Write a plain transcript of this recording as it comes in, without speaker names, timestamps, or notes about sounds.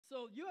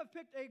you have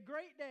picked a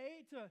great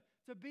day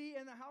to be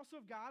in the house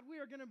of God. We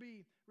are going to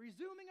be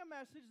resuming a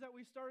message that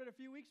we started a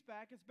few weeks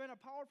back. It's been a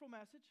powerful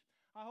message.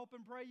 I hope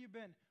and pray you've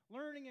been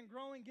learning and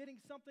growing,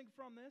 getting something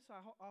from this.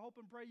 I hope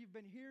and pray you've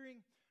been hearing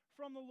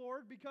from the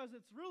Lord, because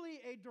it's really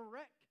a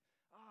direct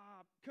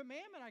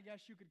commandment, I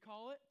guess you could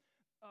call it.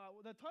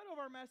 The title of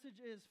our message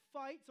is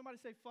Fight. Somebody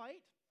say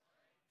fight.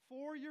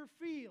 For your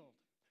field.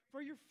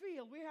 For your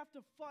field. We have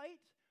to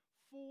fight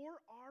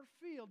for our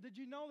field. Did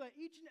you know that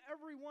each and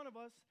every one of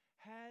us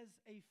has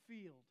a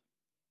field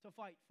to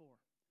fight for?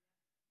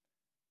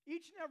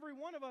 Each and every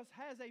one of us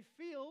has a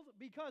field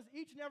because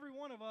each and every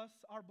one of us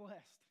are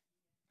blessed.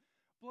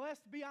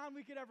 Blessed beyond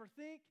we could ever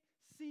think,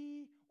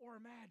 see, or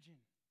imagine.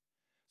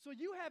 So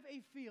you have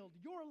a field.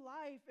 Your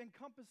life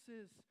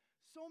encompasses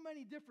so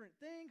many different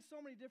things,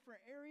 so many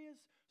different areas,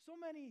 so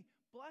many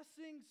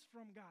blessings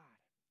from God.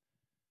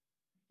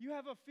 You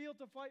have a field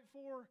to fight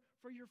for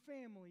your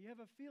family. You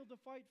have a field to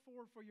fight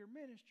for your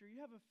ministry.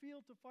 You have a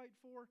field to fight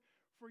for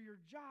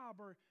your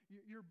job or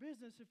your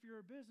business if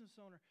you're a business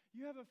owner.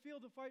 You have a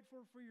field to fight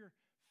for your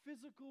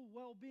physical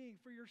well-being,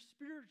 for your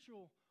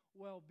spiritual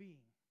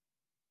well-being.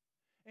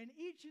 And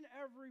each and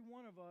every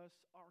one of us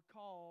are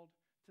called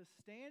to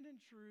stand in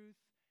truth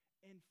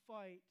and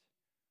fight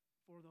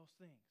for those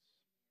things.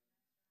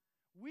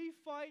 We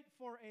fight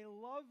for a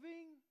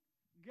loving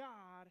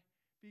God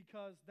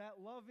because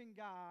that loving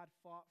God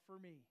fought for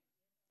me.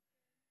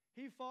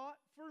 He fought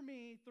for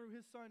me through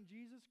His Son,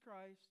 Jesus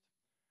Christ,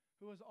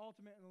 who was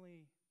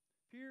ultimately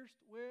pierced,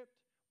 whipped,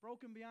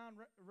 broken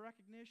beyond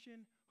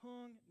recognition,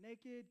 hung,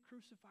 naked,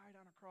 crucified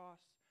on a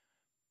cross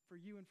for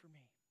you and for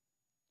me,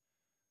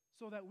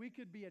 so that we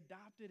could be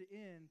adopted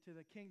into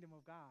the kingdom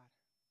of God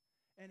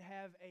and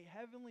have a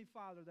heavenly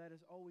Father that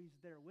is always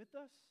there with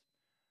us,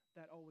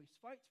 that always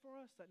fights for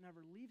us, that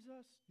never leaves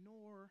us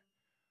nor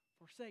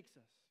forsakes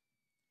us.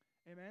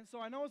 Amen. So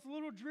I know it's a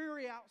little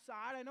dreary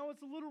outside. I know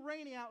it's a little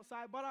rainy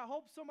outside, but I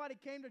hope somebody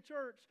came to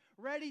church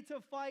ready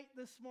to fight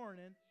this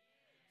morning.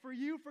 For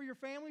you, for your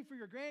family, for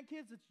your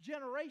grandkids. It's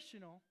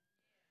generational.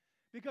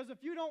 Because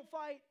if you don't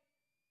fight,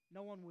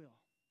 no one will.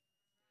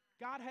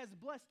 God has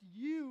blessed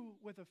you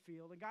with a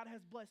field, and God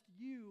has blessed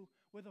you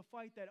with a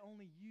fight that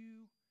only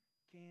you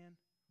can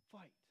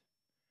fight.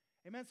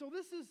 Amen. So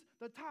this is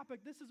the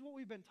topic. This is what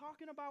we've been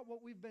talking about,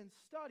 what we've been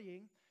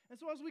studying. And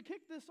so as we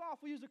kick this off,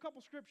 we used a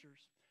couple scriptures.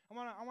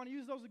 I want to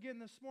use those again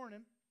this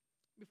morning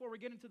before we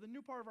get into the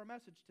new part of our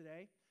message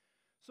today.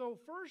 So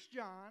 1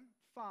 John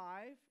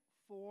 5,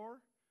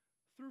 4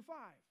 through 5.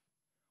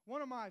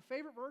 One of my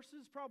favorite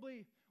verses,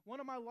 probably one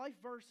of my life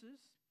verses.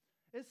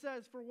 It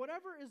says, "For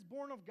whatever is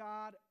born of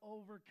God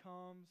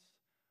overcomes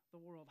the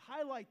world."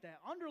 Highlight that.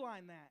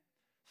 Underline that.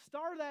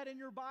 Star that in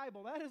your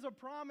Bible. That is a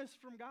promise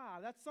from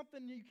God. That's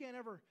something you can't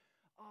ever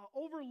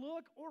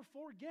overlook or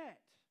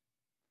forget.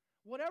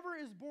 Whatever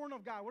is born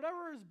of God,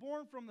 whatever is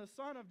born from the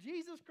Son of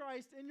Jesus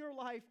Christ in your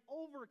life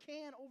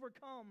can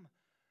overcome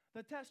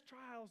the test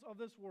trials of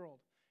this world.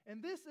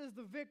 And this is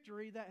the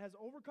victory that has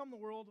overcome the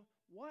world.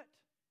 What?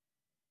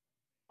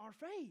 Our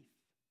faith.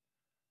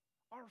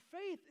 Our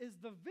faith is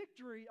the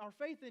victory. Our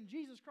faith in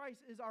Jesus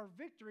Christ is our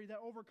victory that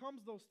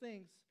overcomes those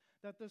things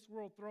that this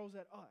world throws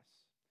at us.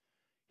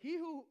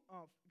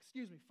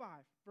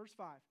 Verse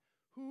 5.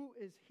 Who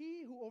is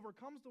he who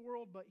overcomes the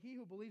world but he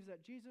who believes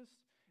that Jesus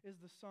is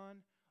the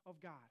Son of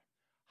God?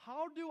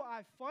 How do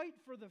I fight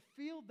for the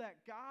field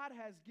that God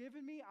has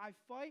given me? I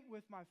fight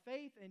with my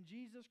faith in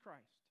Jesus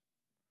Christ.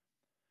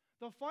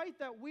 The fight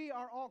that we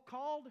are all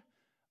called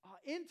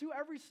into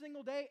every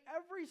single day,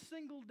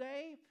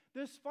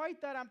 this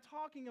fight that I'm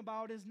talking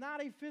about is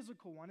not a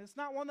physical one. It's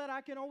not one that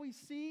I can always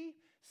see,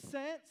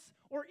 sense,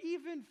 or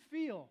even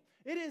feel.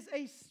 It is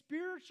a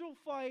spiritual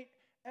fight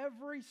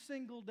every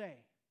single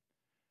day.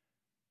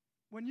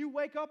 When you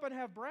wake up and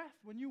have breath,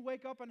 when you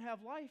wake up and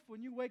have life,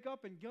 when you wake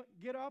up and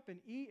get up and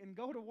eat and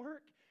go to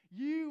work,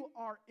 you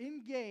are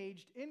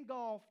engaged,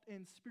 engulfed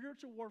in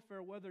spiritual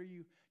warfare, whether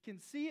you can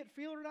see it,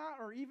 feel it or not,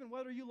 or even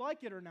whether you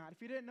like it or not.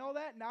 If you didn't know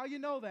that, now you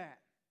know that.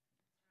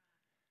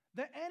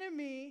 The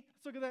enemy,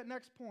 let's look at that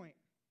next point.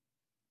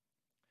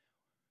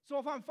 So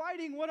if I'm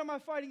fighting, what am I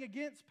fighting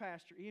against,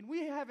 Pastor Ian?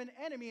 We have an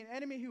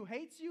enemy who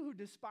hates you, who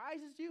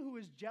despises you, who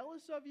is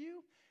jealous of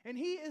you, and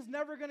he is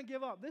never going to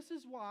give up. This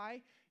is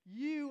why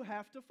you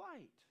have to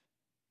fight.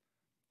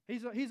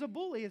 He's a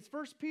bully. It's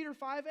 1 Peter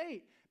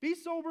 5:8. Be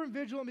sober and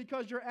vigilant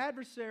because your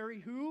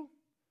adversary, who?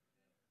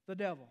 The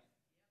devil.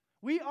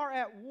 We are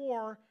at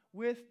war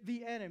with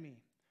the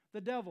enemy, the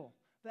devil.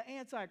 The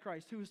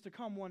Antichrist who is to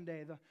come one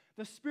day,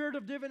 the spirit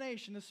of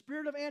divination, the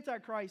spirit of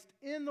Antichrist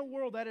in the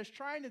world that is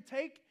trying to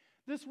take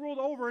this world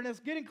over, and it's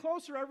getting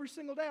closer every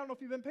single day. I don't know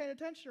if you've been paying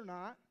attention or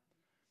not.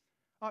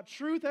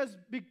 Truth has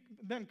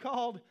been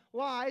called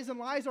lies, and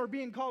lies are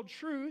being called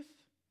truth.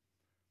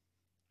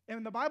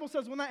 And the Bible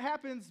says when that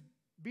happens,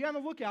 be on the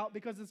lookout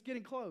because it's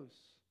getting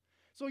close.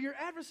 So your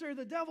adversary,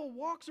 the devil,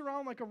 walks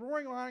around like a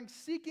roaring lion,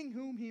 seeking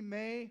whom he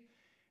may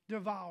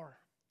devour.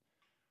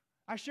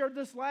 I shared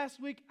this last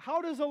week.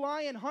 How does a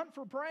lion hunt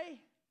for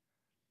prey?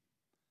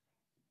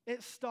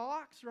 It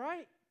stalks,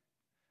 right?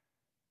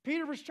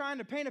 Peter was trying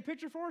to paint a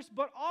picture for us,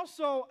 but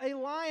also a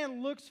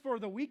lion looks for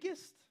the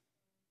weakest,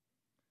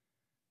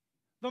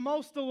 the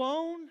most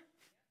alone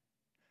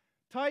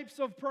types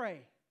of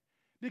prey.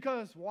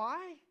 Because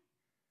why?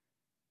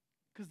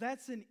 Because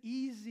that's an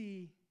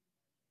easy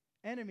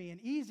enemy, an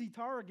easy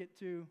target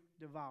to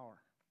devour.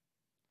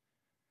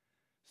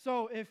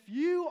 So if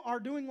you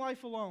are doing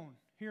life alone,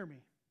 hear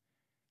me,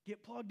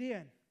 get plugged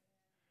in.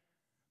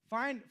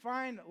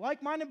 Find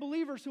like-minded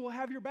believers who will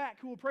have your back,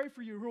 who will pray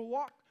for you, who will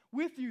walk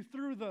with you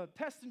through the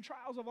tests and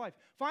trials of life.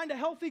 Find a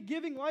healthy,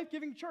 giving,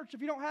 life-giving church. If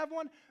you don't have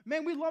one,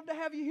 man, we'd love to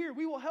have you here.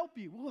 We will help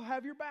you. We'll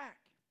have your back.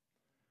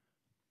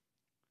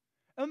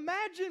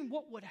 Imagine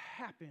what would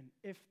happen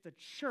if the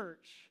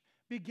church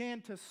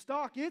began to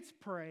stalk its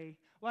prey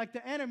like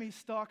the enemy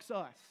stalks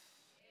us.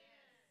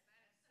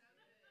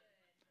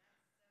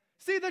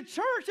 See, the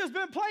church has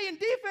been playing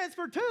defense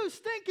for too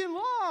stinking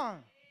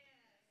long.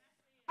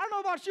 I don't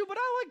know about you, but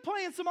I like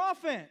playing some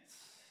offense.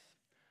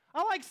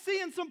 I like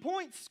seeing some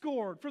points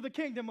scored for the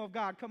kingdom of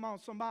God. Come on,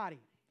 somebody.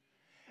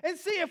 And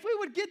see, if we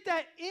would get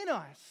that in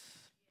us,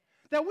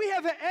 that we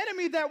have an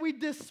enemy that we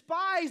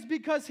despise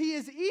because he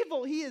is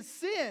evil, he is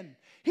sin.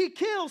 He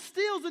kills,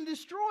 steals, and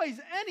destroys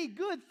any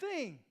good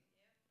thing.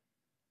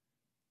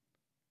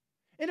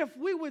 And if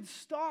we would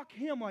stalk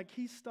him like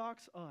he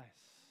stalks us,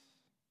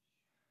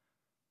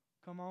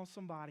 come on,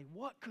 somebody,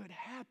 what could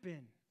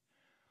happen?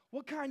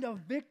 What kind of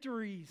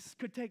victories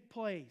could take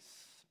place?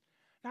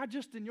 Not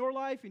just in your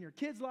life, in your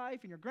kids'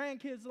 life, in your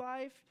grandkids'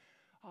 life,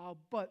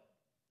 but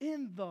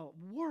in the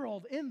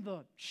world, in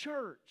the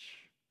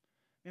church.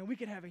 And we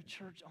could have a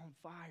church on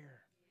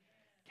fire,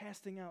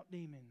 casting out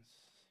demons,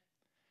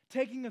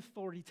 taking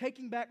authority,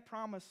 taking back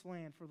promised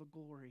land for the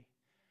glory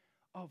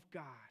of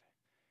God.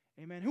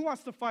 Amen. Who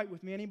wants to fight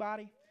with me?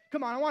 Anybody?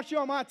 Come on, I want you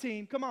on my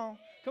team. Come on.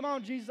 Come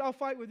on, Jesus, I'll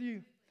fight with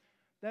you.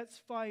 Let's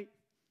fight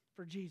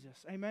for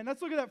Jesus. Amen.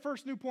 Let's look at that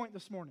first new point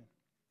this morning.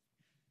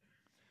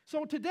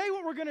 So today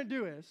what we're going to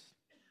do is,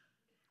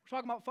 we're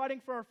talking about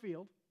fighting for our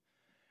field.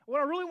 What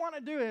I really want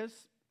to do is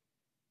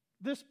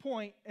this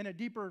point in a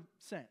deeper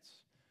sense.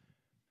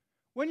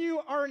 When you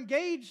are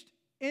engaged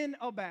in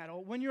a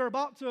battle, when you're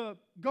about to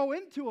go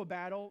into a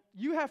battle,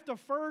 you have to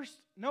first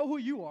know who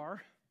you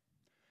are.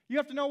 You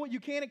have to know what you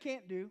can and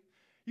can't do.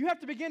 You have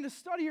to begin to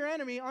study your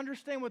enemy,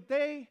 understand what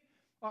they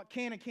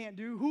can and can't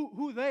do,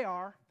 who they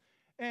are.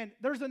 And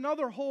there's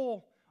another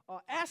whole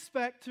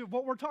aspect to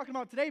what we're talking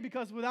about today,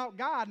 because without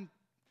God,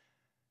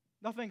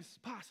 nothing's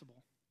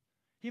possible.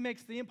 He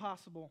makes the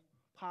impossible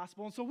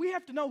possible. And so we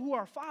have to know who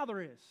our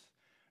Father is.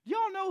 Do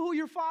y'all know who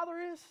your Father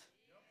is?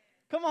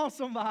 Come on,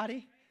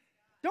 somebody.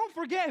 Don't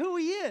forget who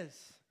He is.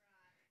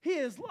 He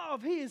is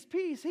love. He is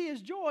peace. He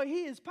is joy.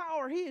 He is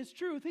power. He is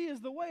truth. He is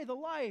the way, the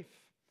life.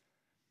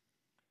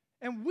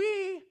 And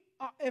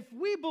if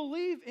we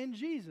believe in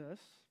Jesus,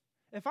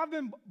 if I've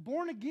been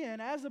born again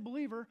as a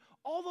believer,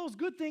 all those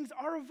good things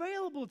are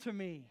available to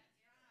me.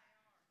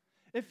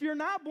 If you're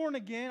not born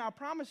again, I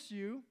promise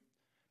you,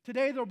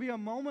 today there'll be a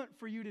moment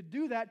for you to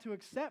do that, to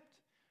accept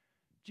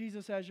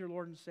Jesus as your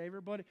Lord and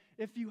Savior. But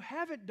if you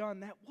haven't done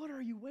that, what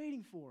are you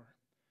waiting for?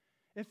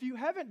 If you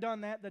haven't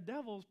done that, the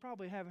devil's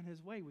probably having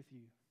his way with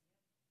you.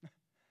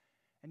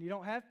 And you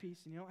don't have peace,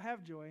 and you don't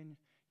have joy, and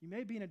you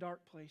may be in a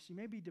dark place, you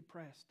may be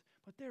depressed,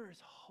 but there is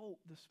hope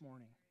this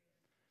morning.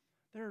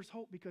 There is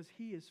hope because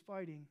He is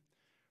fighting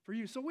for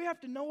you. So we have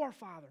to know our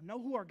Father,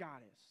 know who our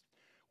God is.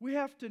 We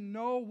have to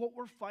know what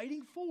we're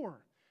fighting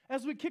for.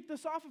 As we kicked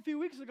this off a few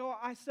weeks ago,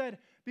 I said,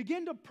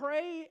 begin to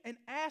pray and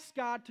ask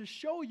God to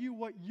show you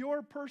what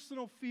your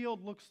personal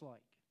field looks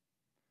like.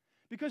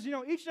 Because, you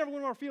know, each and every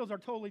one of our fields are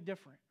totally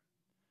different.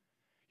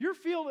 Your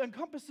field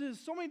encompasses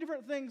so many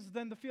different things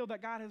than the field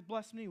that God has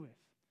blessed me with.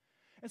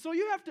 And so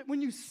you have to,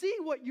 when you see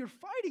what you're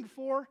fighting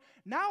for,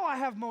 now I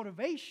have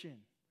motivation.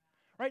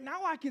 Right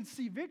now I can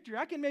see victory.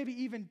 I can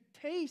maybe even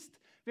taste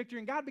victory.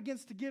 And God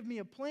begins to give me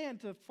a plan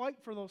to fight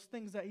for those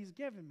things that He's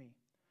given me.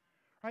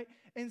 Right?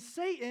 And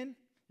Satan,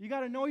 you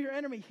got to know your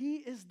enemy. He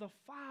is the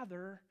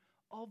father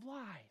of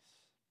lies.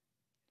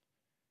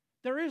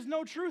 There is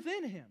no truth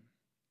in him.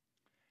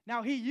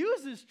 Now he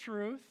uses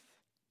truth.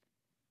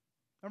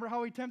 Remember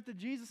how he tempted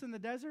Jesus in the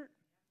desert?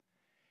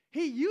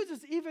 He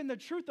uses even the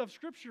truth of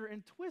Scripture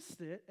and twists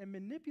it and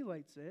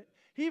manipulates it.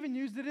 He even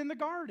used it in the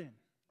garden.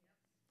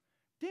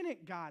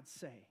 Didn't God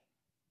say?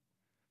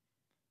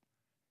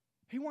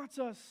 He wants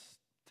us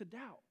to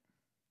doubt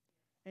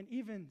and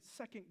even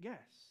second guess.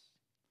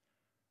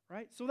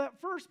 Right? So that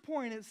first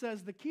point, it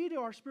says the key to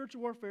our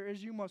spiritual warfare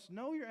is you must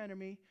know your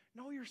enemy,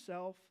 know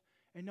yourself,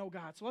 and know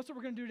God. So that's what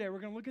we're going to do today. We're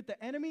going to look at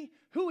the enemy,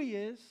 who he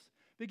is,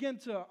 begin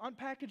to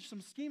unpackage some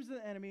schemes of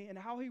the enemy and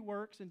how he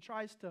works and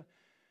tries to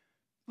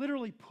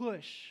literally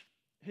push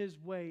his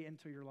way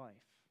into your life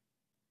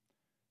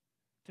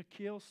to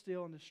kill,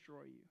 steal, and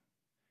destroy you,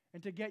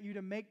 and to get you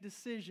to make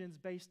decisions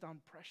based on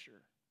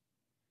pressure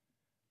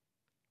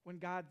when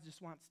God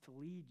just wants to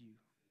lead you.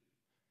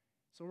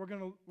 So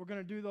we're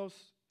gonna do those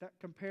that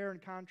compare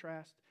and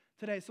contrast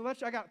today. So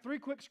I got 3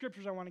 quick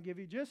scriptures I want to give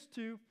you just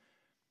to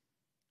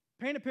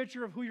paint a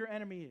picture of who your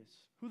enemy is,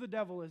 who the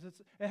devil is.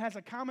 It has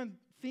a common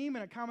theme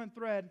and a common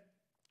thread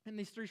in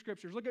these three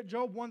scriptures. Look at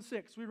Job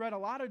 1:6. We read a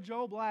lot of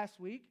Job last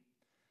week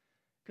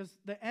because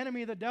the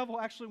enemy, the devil,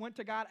 actually went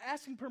to God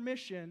asking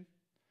permission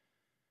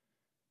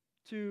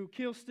to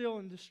kill, steal,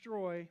 and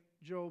destroy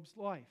Job's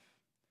life.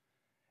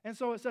 And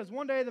so it says,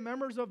 one day the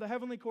members of the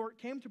heavenly court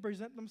came to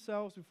present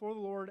themselves before the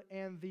Lord,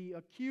 and the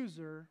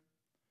accuser,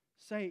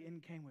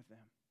 Satan, came with them.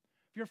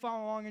 If you're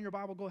following along in your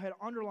Bible, go ahead,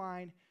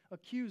 underline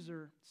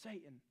accuser,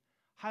 Satan.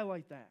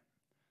 Highlight that.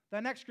 The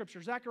next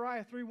scripture,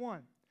 Zechariah 3:1.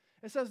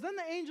 It says, then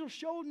the angel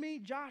showed me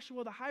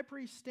Joshua, the high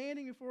priest,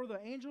 standing before the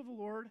angel of the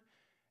Lord,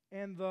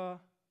 and the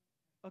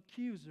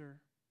accuser,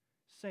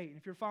 Satan.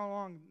 If you're following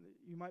along,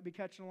 you might be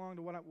catching along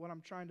to what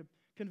I'm trying to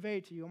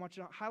convey to you. I want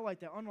you to highlight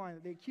that, underline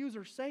that. The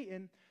accuser,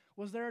 Satan,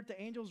 was there at the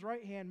angel's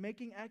right hand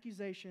making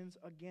accusations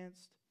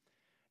against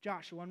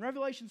Joshua. In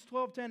Revelations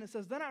 12:10, it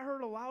says, then I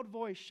heard a loud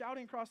voice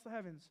shouting across the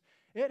heavens,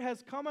 it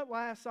has come at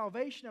last,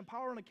 salvation and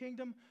power in the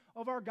kingdom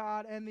of our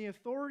God and the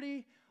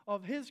authority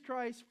of his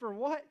Christ. For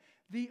what?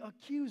 The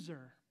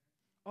accuser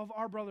of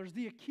our brothers,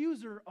 the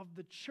accuser of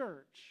the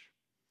church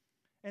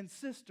and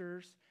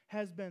sisters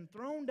has been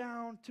thrown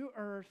down to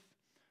earth.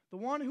 The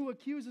one who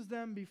accuses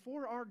them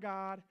before our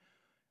God,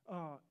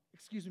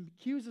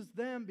 accuses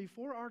them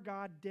before our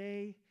God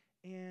day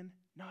and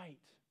night.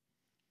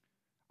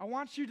 I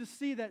want you to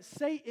see that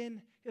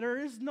Satan, there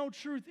is no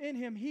truth in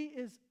him. He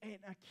is an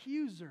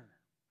accuser.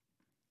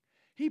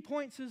 He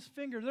points his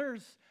finger.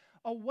 There's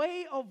a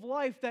way of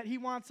life that he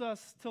wants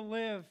us to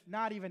live,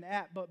 not even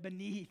at, but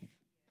beneath.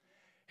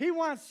 He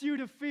wants you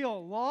to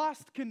feel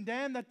lost,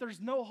 condemned, that there's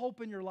no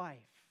hope in your life.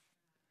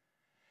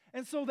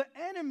 And so the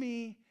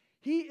enemy,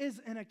 he is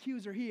an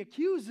accuser. He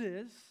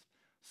accuses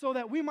so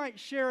that we might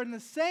share in the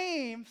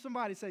same,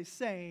 somebody say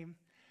same,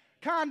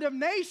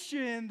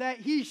 condemnation that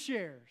he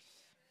shares.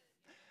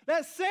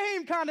 That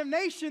same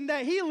condemnation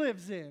that he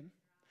lives in.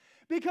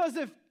 Because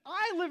if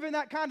I live in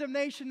that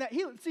condemnation that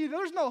see,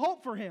 there's no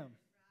hope for him.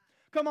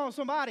 Come on,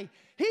 somebody.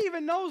 He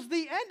even knows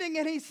the ending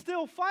and he's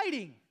still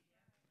fighting.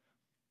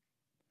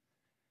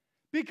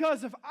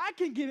 Because if I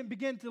can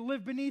begin to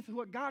live beneath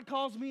what God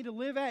calls me to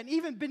live at, and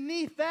even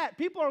beneath that,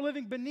 people are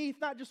living beneath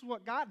not just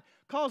what God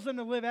calls them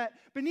to live at,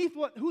 beneath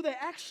who they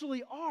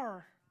actually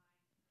are,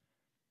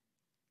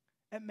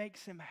 it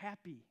makes him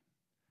happy.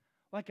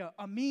 Like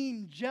a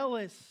mean,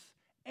 jealous,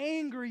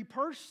 angry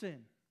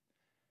person.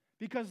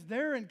 Because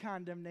they're in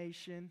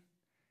condemnation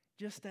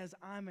just as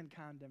I'm in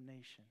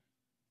condemnation.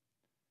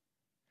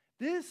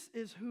 This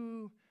is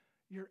who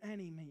your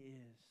enemy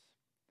is.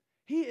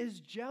 He is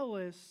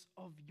jealous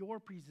of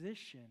your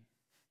position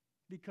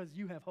because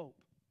you have hope.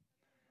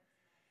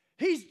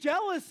 He's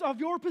jealous of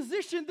your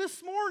position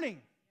this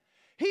morning.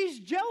 He's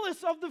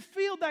jealous of the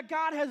field that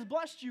God has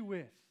blessed you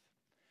with.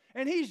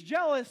 And he's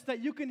jealous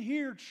that you can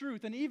hear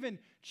truth and even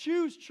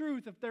choose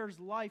truth if there's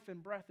life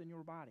and breath in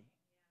your body.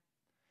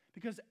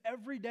 Because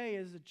every day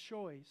is a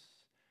choice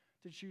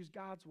to choose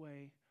God's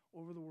way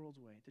over the world's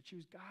way, to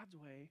choose God's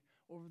way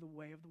over the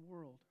way of the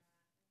world.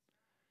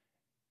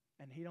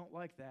 And he don't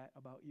like that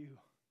about you.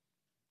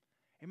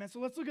 Amen. So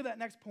let's look at that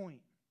next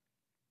point.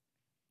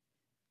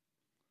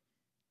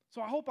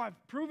 So I hope I've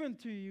proven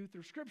to you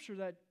through Scripture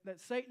that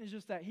Satan is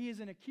just that. He is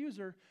an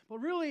accuser. But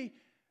really,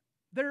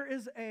 there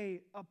is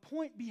a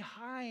point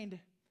behind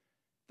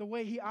the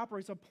way he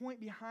operates, a point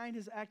behind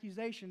his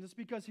accusation. It's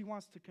because he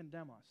wants to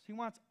condemn us. He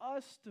wants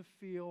us to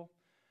feel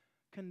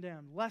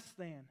condemned, less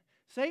than.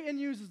 Satan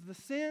uses the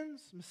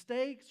sins,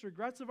 mistakes,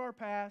 regrets of our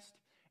past,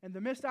 and the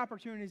missed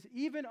opportunities,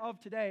 even of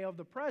today, of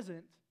the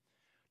present,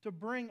 to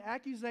bring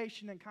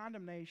accusation and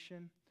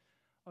condemnation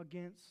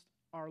against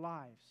our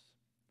lives.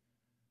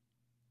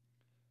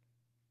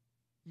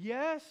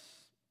 Yes,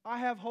 I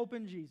have hope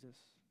in Jesus.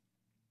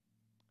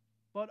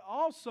 But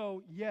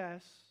also,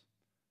 yes,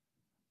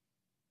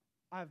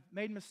 I've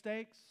made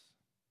mistakes.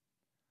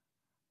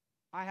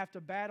 I have to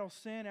battle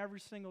sin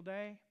every single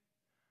day.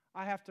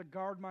 I have to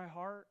guard my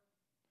heart,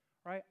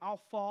 right?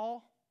 I'll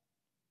fall,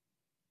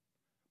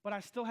 but I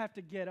still have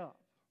to get up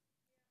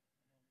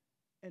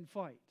and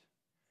fight.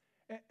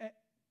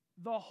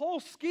 The whole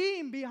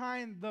scheme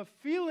behind the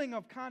feeling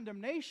of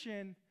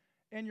condemnation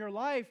in your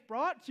life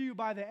brought to you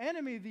by the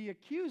enemy, the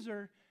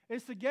accuser,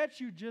 is to get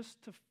you just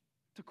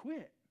to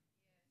quit,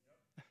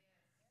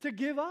 to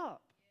give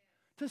up,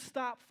 to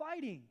stop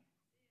fighting.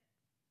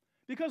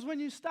 Because when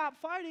you stop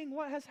fighting,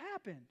 what has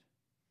happened?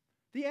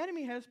 The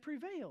enemy has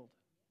prevailed.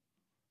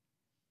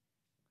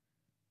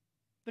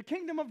 The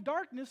kingdom of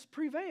darkness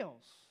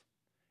prevails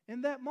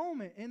in that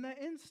moment, in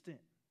that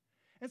instant.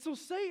 And so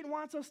Satan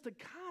wants us to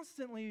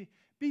constantly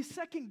be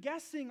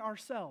second-guessing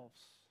ourselves.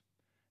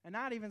 And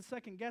not even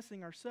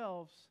second-guessing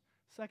ourselves,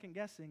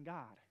 second-guessing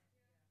God.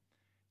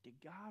 Did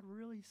God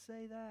really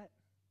say that?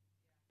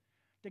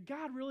 Did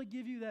God really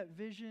give you that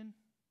vision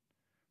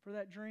for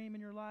that dream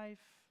in your life?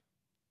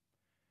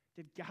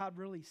 Did God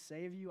really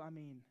save you? I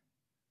mean,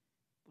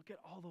 look at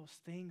all those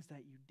things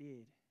that you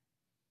did.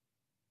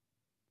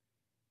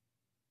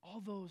 All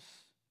those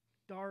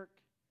dark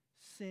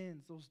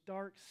sins, those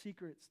dark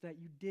secrets that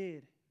you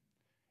did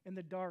in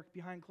the dark,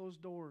 behind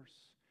closed doors,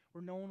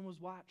 where no one was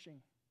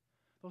watching,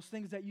 those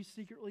things that you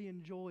secretly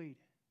enjoyed.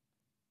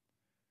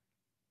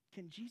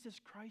 Can Jesus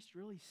Christ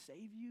really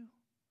save you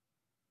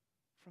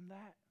from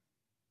that?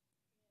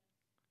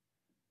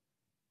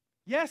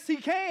 Yes, He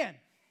can.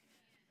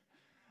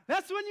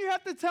 That's when you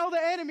have to tell the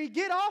enemy,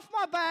 get off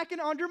my back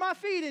and under my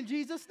feet in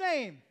Jesus'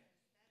 name.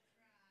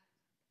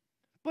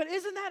 But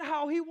isn't that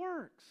how He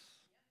works?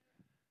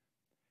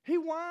 He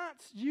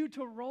wants you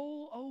to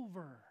roll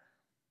over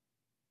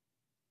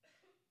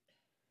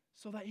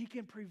so that He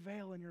can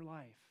prevail in your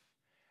life.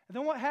 And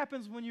then what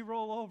happens when you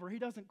roll over? He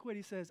doesn't quit.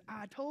 He says,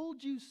 I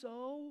told you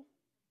so.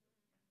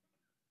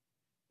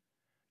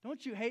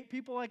 Don't you hate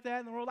people like that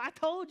in the world? I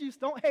told you so.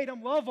 Don't hate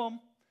them, love them.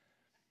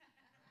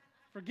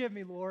 Forgive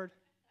me, Lord.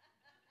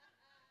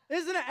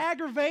 Isn't it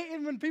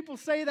aggravating when people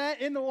say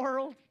that in the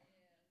world?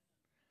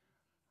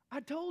 I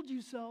told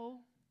you so.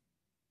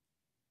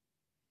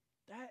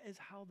 That is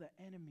how the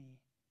enemy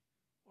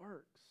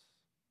works.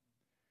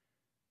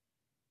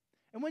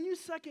 And when you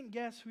second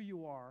guess who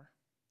you are,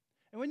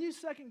 and when you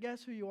second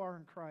guess who you are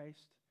in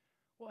Christ,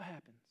 what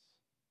happens?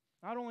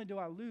 Not only do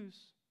I lose,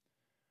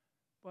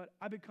 but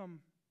I become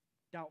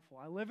doubtful.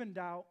 I live in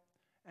doubt,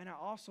 and I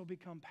also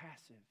become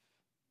passive.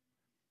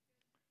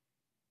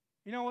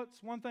 You know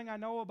what's one thing I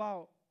know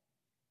about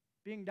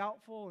being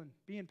doubtful and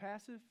being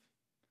passive?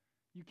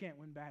 You can't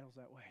win battles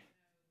that way.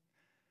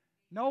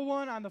 No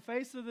one on the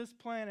face of this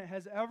planet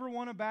has ever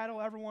won a battle,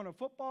 ever won a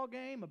football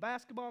game, a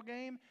basketball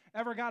game,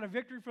 ever got a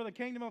victory for the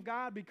kingdom of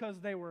God because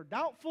they were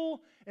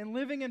doubtful and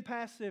living in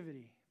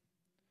passivity.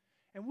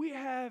 And we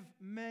have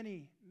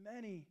many,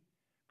 many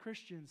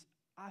Christians,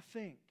 I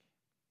think,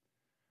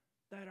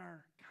 that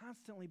are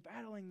constantly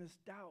battling this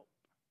doubt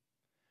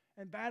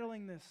and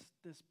battling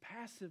this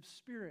passive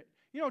spirit.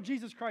 You know,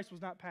 Jesus Christ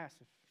was not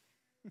passive.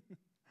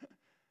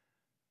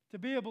 To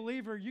be a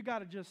believer, you got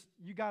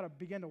to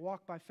begin to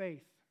walk by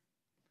faith.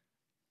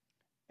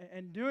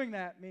 And doing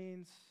that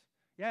means,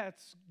 yeah,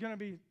 it's going to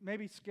be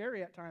maybe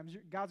scary at times.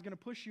 God's going to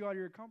push you out of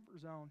your comfort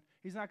zone.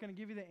 He's not going to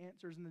give you the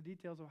answers and the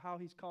details of how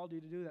He's called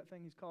you to do that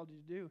thing He's called you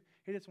to do.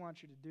 He just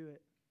wants you to do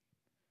it.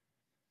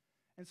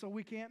 And so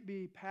we can't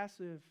be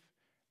passive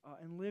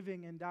and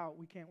living in doubt.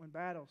 We can't win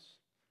battles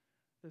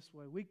this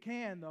way. We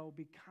can, though,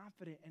 be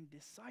confident and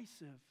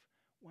decisive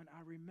when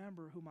I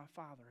remember who my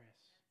Father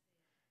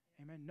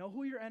is. Amen. Know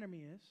who your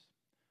enemy is.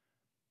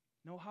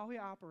 Know how he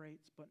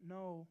operates, but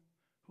know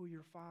who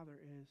your Father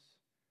is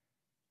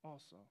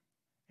also.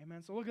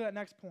 Amen. So look at that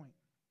next point.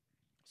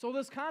 So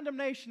this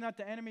condemnation that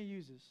the enemy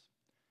uses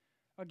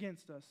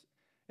against us,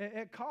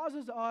 it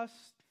causes us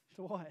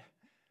to what?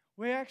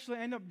 We actually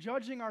end up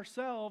judging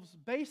ourselves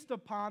based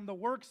upon the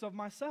works of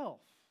myself.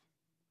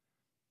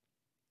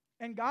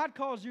 And God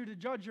calls you to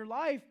judge your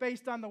life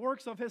based on the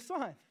works of His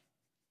Son.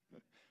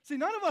 See,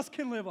 none of us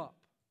can live up.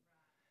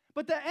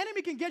 But the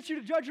enemy can get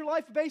you to judge your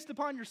life based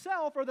upon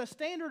yourself or the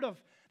standard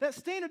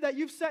that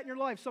you've set in your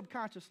life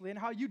subconsciously and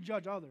how you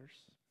judge others.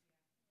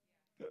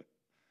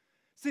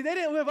 See, they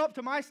didn't live up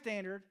to my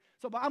standard,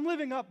 but I'm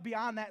living up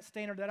beyond that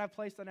standard that I've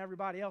placed on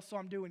everybody else, so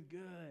I'm doing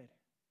good.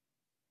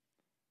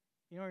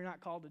 You know, you're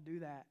not called to do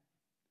that.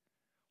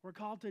 We're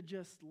called to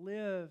just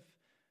live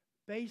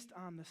based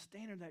on the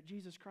standard that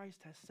Jesus Christ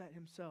has set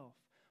Himself.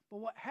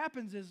 But what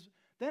happens is,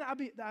 then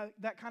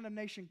that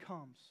condemnation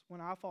comes when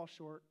I fall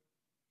short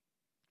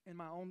in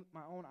my own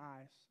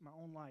eyes, my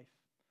own life.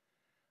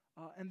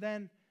 And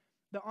then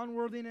the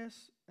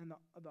unworthiness and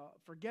the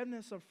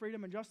forgiveness of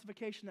freedom and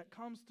justification that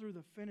comes through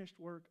the finished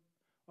work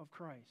of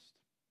Christ.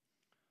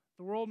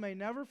 The world may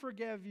never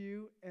forgive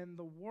you, and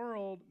the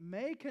world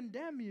may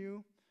condemn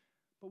you,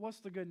 but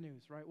what's the good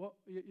news, right? Well,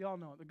 y'all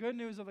know it. The good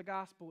news of the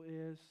gospel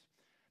is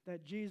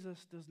that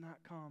Jesus does not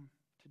come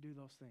to do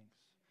those things.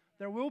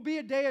 There will be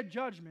a day of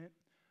judgment,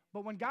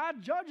 but when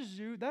God judges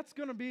you, that's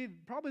going to be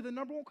probably the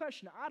number one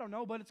question. I don't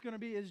know, but it's going to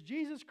be, is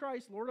Jesus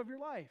Christ Lord of your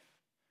life?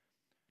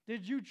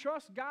 Did you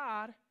trust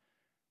God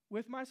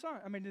with my son?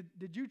 I mean,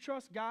 did you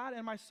trust God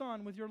and my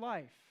son with your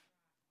life,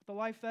 with the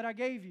life that I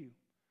gave you?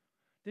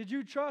 Did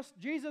you trust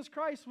Jesus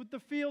Christ with the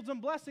fields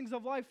and blessings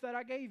of life that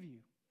I gave you?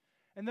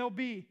 And it'll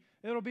be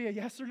a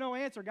yes or no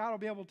answer. God will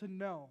be able to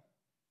know.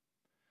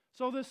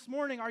 So this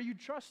morning, are you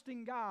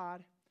trusting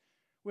God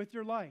with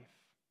your life?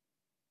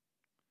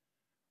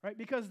 Right?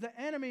 Because the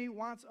enemy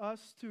wants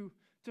us to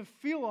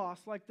feel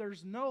lost, like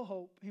there's no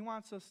hope. He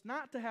wants us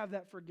not to have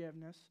that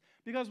forgiveness.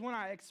 Because when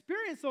I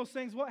experience those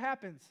things, what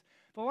happens?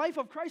 The life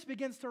of Christ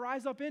begins to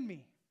rise up in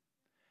me.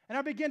 And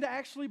I begin to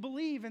actually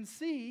believe and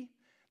see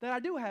that I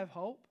do have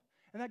hope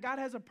and that God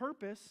has a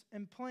purpose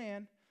and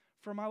plan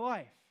for my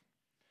life.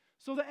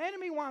 So the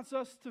enemy wants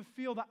us to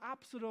feel the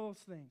opposite of those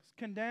things.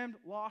 Condemned,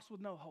 lost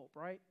with no hope,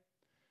 right?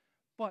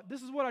 But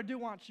this is what I do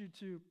want you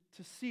to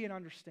see and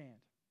understand.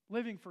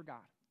 Living for God.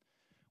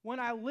 When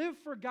I live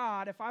for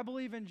God, if I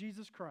believe in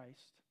Jesus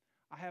Christ,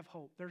 I have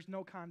hope. There's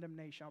no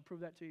condemnation. I'll prove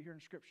that to you here in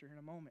Scripture in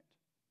a moment.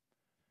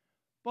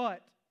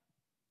 But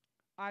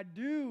I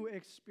do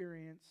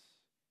experience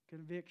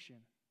conviction.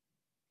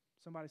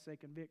 Somebody say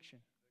conviction.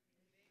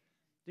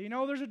 Do you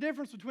know there's a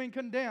difference between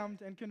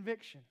condemned and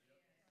conviction?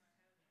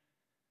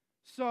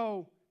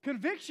 So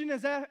conviction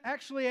is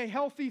actually a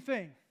healthy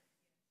thing.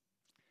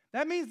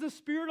 That means the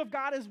Spirit of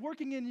God is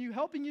working in you,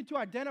 helping you to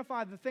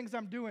identify the things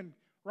I'm doing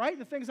right,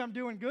 the things I'm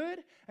doing good,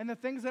 and the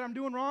things that I'm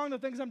doing wrong, the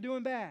things I'm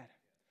doing bad.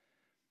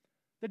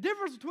 The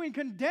difference between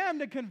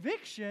condemned and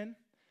conviction,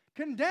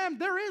 condemned,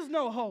 there is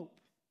no hope.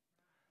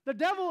 The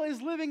devil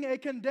is living a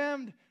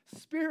condemned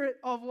spirit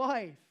of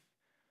life.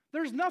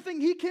 There's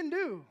nothing he can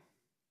do.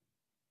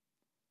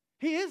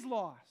 He is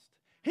lost.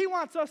 He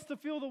wants us to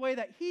feel the way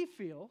that he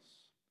feels.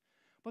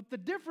 But the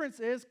difference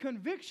is,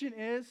 conviction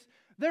is,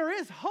 there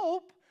is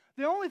hope.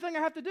 The only thing I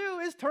have to do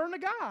is turn to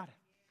God.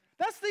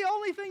 That's the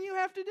only thing you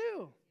have to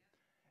do.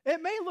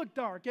 It may look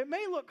dark. It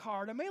may look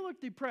hard. It may look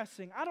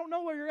depressing. I don't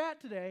know where you're at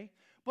today,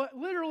 but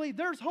literally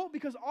there's hope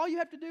because all you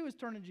have to do is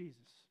turn to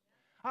Jesus.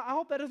 I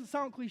hope that doesn't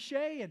sound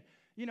cliche, and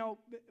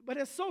but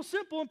it's so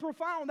simple and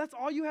profound. That's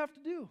all you have to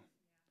do.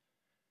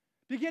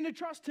 Begin to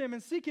trust him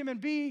and seek him and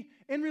be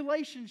in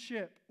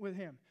relationship with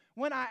him.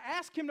 When I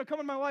ask him to come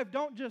in my life,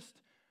 don't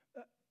just,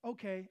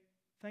 okay,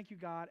 thank you,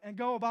 God, and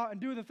go about and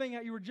do the thing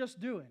that you were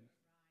just doing.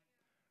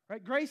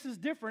 Right? Grace is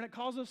different.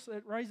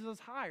 It raises us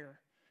higher.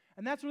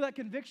 And that's where that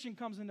conviction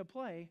comes into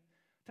play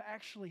to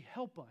actually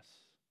help us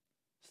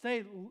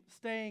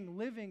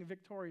living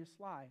victorious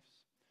lives.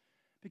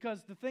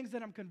 Because the things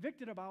that I'm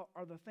convicted about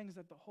are the things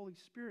that the Holy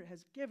Spirit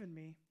has given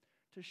me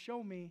to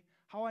show me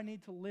how I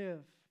need to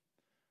live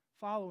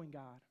following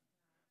God,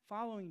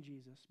 following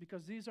Jesus,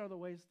 because these are the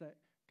ways that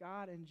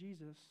God and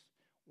Jesus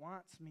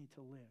wants me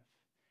to live.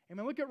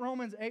 Amen. Look at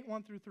Romans 8,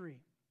 1 through 3.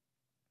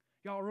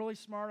 Y'all are really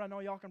smart. I know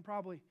y'all can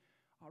probably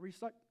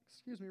recite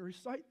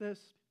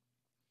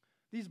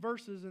these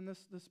verses in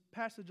this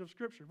passage of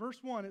Scripture. Verse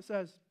 1, it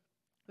says,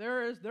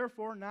 "There is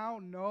therefore now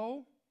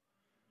no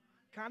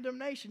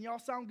condemnation." Y'all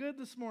sound good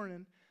this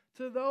morning.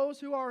 "To those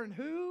who are in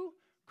who?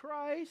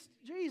 Christ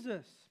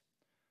Jesus.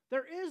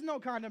 There is no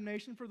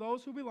condemnation for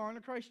those who belong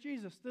to Christ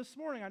Jesus." This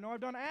morning, I know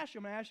I've done ask you.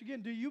 I'm going to ask you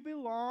again. Do you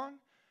belong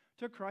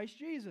to Christ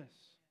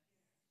Jesus?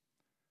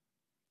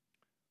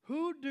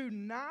 Who do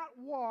not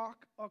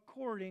walk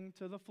according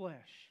to the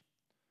flesh.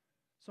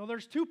 So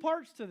there's two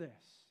parts to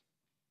this,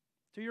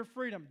 to your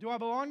freedom. Do I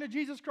belong to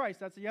Jesus Christ?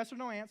 That's a yes or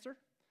no answer.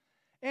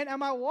 And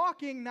am I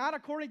walking not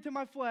according to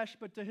my flesh,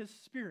 but to his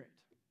Spirit?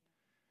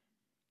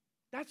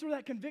 That's where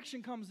that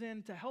conviction comes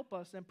in to help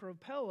us and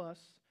propel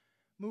us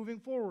moving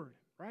forward,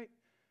 right?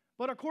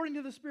 But according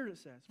to the Spirit, it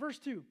says. Verse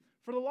 2,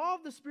 "For the law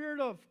of the Spirit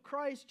of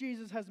Christ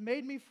Jesus has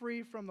made me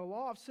free from the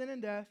law of sin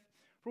and death.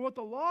 For what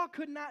the law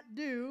could not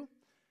do,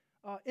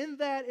 in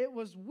that it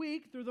was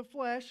weak through the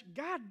flesh,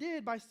 God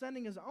did by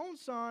sending his own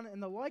Son in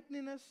the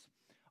likeness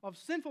of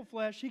sinful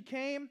flesh.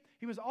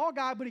 He was all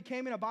God, but he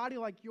came in a body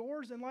like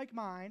yours and like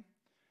mine,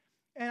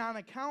 and on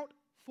account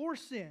for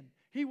sin."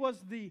 He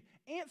was the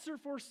answer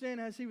for sin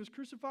as he was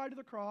crucified to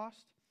the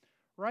cross,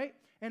 right?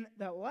 And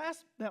that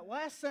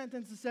last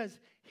sentence, it says,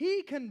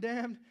 he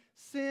condemned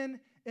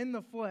sin in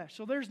the flesh.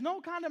 So there's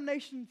no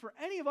condemnation for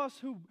any of us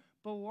who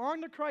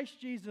belong to Christ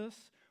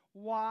Jesus.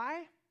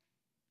 Why?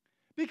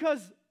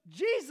 Because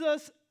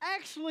Jesus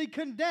actually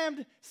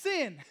condemned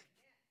sin.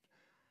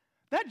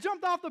 That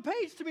jumped off the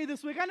page to me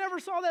this week. I never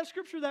saw that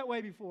scripture that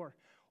way before.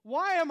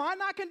 Why am I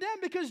not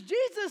condemned? Because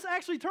Jesus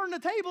actually turned the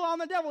table on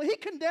the devil. He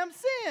condemned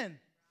sin.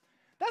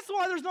 That's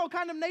why there's no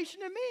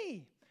condemnation in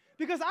me,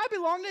 because I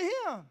belong to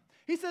him.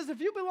 He says,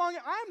 if you belong,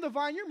 I'm the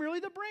vine, you're merely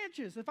the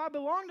branches. If I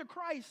belong to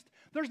Christ,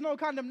 there's no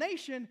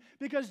condemnation,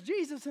 because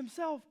Jesus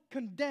himself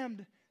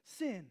condemned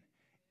sin,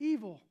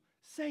 evil,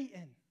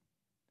 Satan.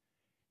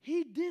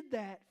 He did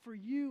that for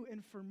you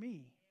and for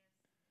me.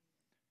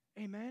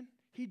 Amen?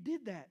 He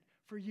did that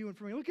for you and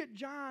for me. Look at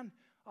John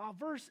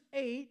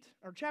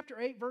chapter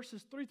 8,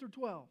 verses 3 through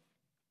 12.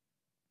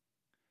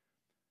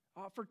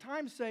 For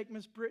time's sake,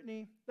 Miss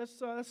Brittany,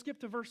 let's skip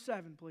to verse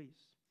 7,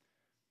 please.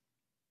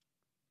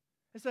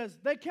 It says,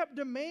 they kept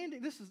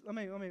demanding, let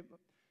me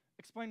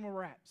explain where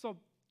we're at. So,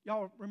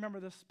 y'all remember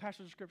this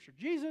passage of Scripture.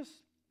 Jesus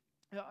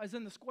is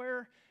in the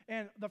square,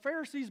 and the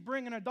Pharisees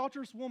bring an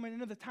adulterous woman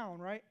into the town,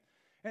 right?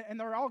 And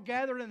they're all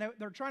gathered, and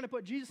they're trying to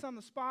put Jesus on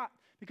the spot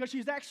because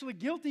she's actually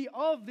guilty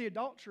of the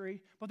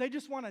adultery, but they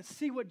just want to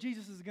see what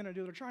Jesus is going to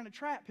do. They're trying to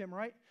trap him,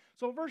 right?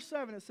 So verse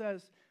 7, it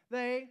says,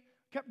 they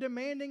kept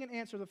demanding an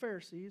answer, the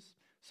Pharisees.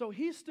 So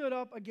he stood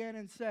up again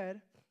and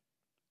said,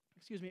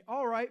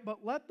 all right,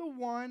 but let the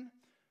one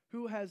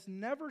who has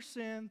never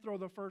sinned throw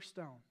the first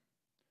stone.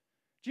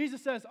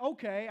 Jesus says,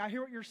 okay, I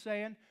hear what you're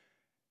saying.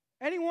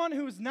 Anyone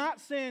who has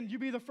not sinned, you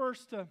be the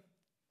first to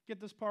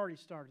get this party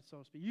started, so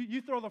to speak.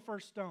 You throw the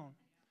first stone.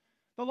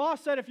 The law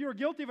said if you were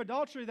guilty of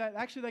adultery, that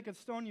actually they could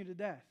stone you to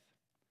death.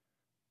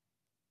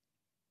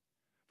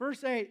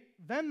 Verse 8,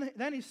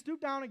 then he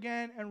stooped down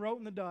again and wrote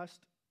in the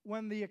dust,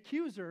 when the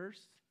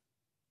accusers,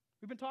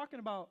 we've been talking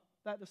about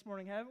that this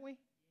morning, haven't we? Yeah.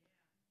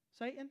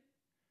 Satan.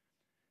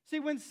 See,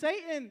 when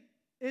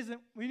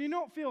you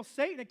don't feel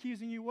Satan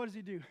accusing you, what does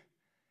he do?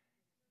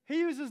 He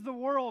uses the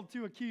world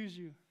to accuse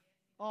you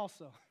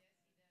also.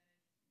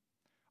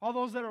 All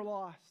those that are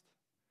lost.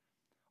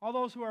 All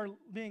those who are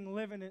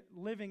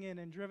living in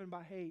and driven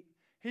by hate.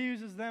 He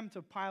uses them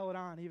to pile it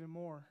on even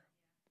more.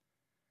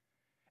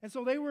 And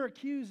so they were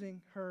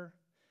accusing her.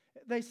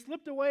 They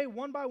slipped away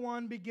one by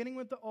one, beginning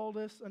with the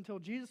oldest, until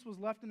Jesus was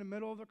left in the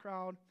middle of the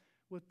crowd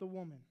with the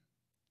woman.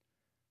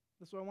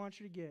 That's what I want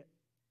you to get.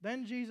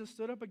 Then Jesus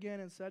stood up again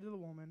and said to the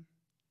woman,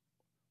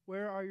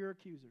 "Where are your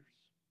accusers?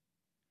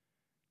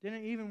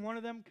 Didn't even one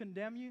of them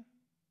condemn you?"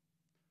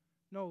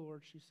 "No,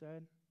 Lord," she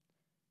said.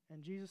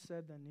 And Jesus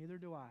said, "Then neither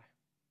do I.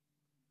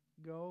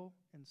 Go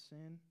and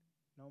sin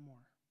no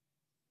more."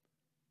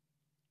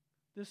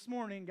 This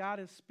morning, God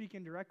is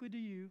speaking directly to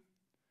you.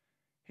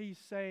 He's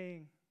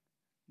saying,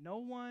 no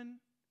one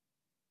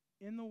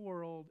in the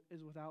world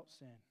is without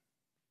sin.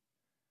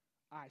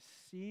 I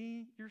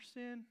see your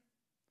sin,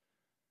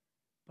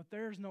 but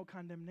there is no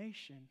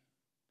condemnation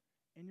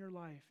in your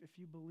life if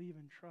you believe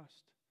and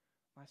trust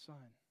my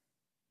Son.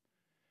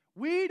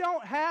 We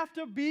don't have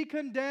to be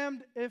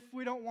condemned if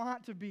we don't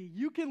want to be.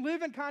 You can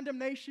live in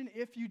condemnation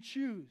if you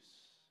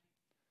choose.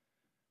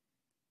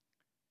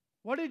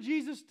 What did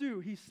Jesus do?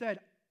 He said,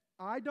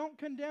 I don't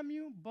condemn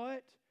you,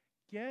 but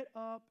get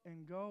up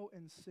and go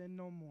and sin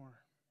no more.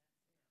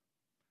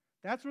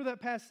 That's where that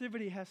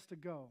passivity has to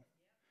go.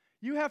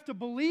 You have to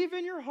believe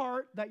in your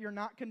heart that you're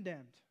not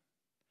condemned.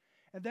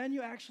 And then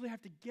you actually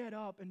have to get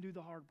up and do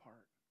the hard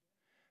part.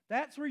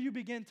 That's where you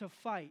begin to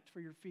fight for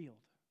your field.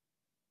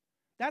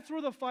 That's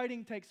where the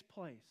fighting takes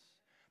place.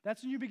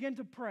 That's when you begin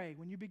to pray,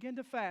 when you begin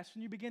to fast,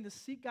 when you begin to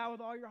seek God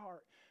with all your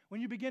heart, when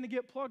you begin to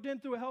get plugged in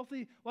through a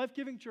healthy,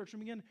 life-giving church,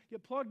 when you begin to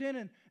get plugged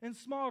in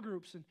small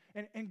groups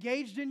and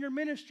engaged in your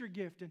ministry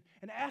gift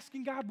and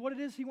asking God what it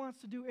is He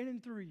wants to do in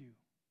and through you.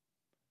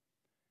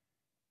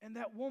 And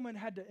that woman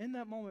had to, in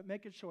that moment,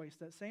 make a choice.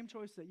 That same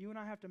choice that you and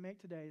I have to make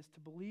today is to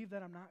believe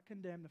that I'm not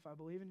condemned if I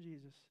believe in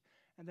Jesus.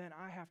 And then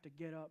I have to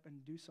get up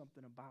and do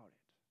something about it.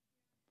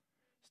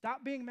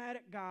 Stop being mad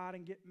at God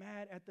and get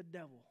mad at the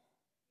devil.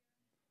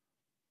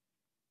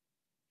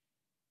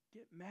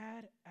 Get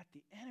mad at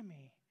the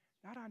enemy,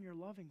 not on your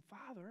loving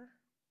Father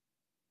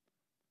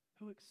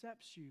who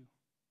accepts you.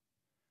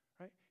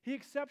 Right? He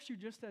accepts you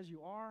just as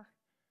you are,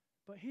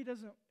 but he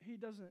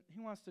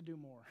wants to do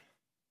more.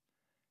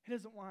 He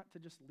doesn't want to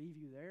just leave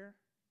you there.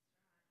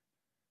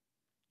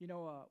 You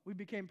know, we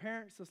became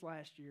parents this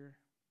last year,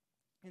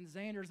 and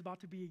Xander's about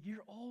to be a year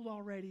old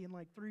already in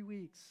like 3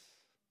 weeks.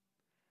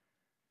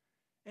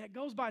 And it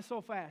goes by so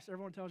fast.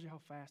 Everyone tells you how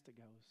fast it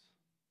goes.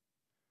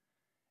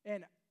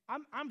 And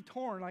I'm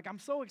torn. Like, I'm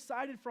so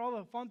excited for all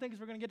the fun things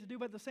we're going to get to do,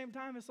 but at the same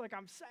time, it's like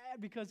I'm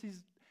sad because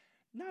he's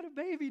not a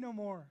baby no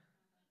more.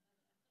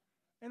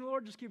 And the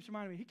Lord just keeps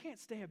reminding me, he can't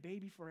stay a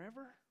baby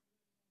forever.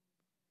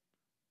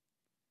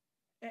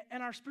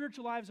 And our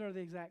spiritual lives are the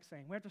exact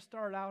same. We have to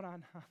start out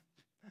on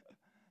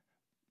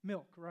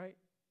milk, right?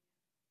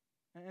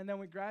 And then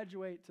we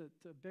graduate to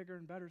bigger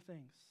and better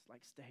things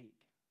like steak.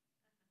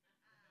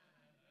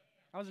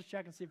 I was just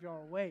checking to see if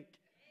y'all are awake.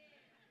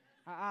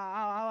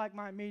 I like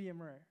mine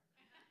medium rare.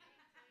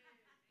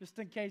 Just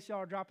in case y'all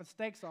are dropping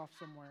steaks off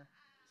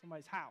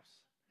somebody's house.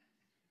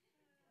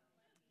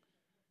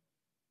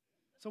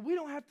 So we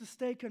don't have to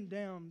stay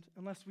condemned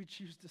unless we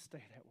choose to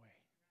stay that way.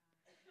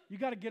 You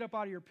got to get up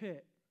out of your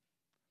pit.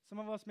 Some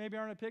of us maybe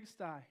are in a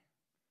pigsty.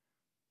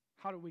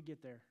 How did we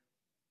get there?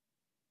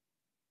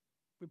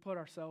 We put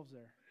ourselves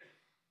there.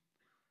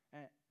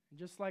 And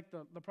just like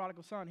the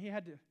prodigal son, he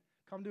had to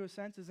come to his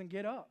senses and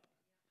get up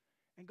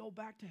and go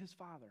back to his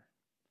father.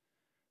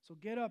 So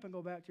get up and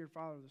go back to your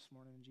father this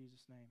morning in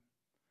Jesus' name.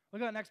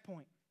 Look at that next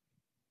point.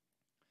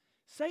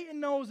 Satan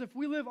knows if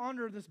we live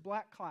under this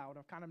black cloud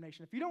of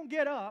condemnation, if you don't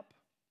get up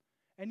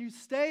and you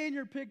stay in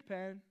your pig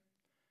pen,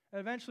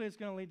 eventually it's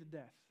going to lead to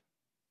death.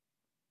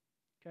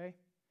 Okay?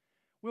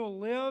 We'll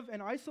live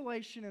in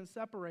isolation and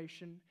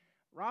separation,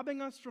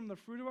 robbing us from the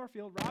fruit of our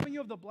field, robbing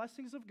you of the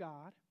blessings of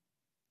God.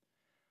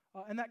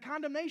 And that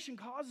condemnation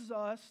causes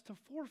us to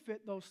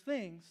forfeit those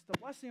things, the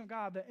blessing of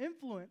God, the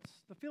influence,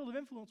 the field of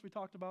influence we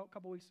talked about a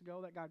couple weeks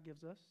ago that God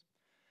gives us.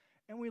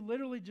 And we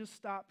literally just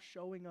stop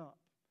showing up.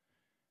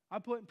 I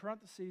put in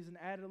parentheses and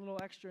added a little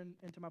extra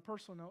into my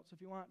personal notes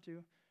if you want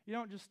to. You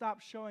don't just stop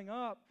showing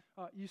up,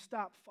 you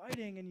stop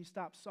fighting and you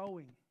stop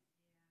sowing.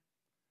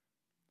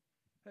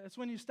 It's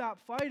when you stop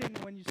fighting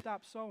and when you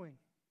stop sowing.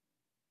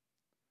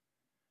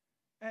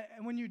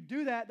 And when you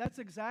do that, that's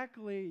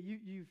exactly,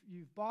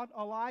 you've bought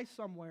a lie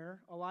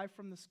somewhere, a lie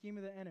from the scheme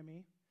of the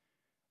enemy,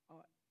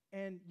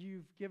 and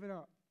you've given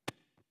up.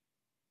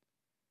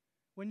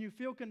 When you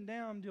feel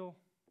condemned, you'll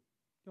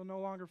no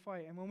longer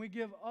fight. And when we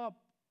give up,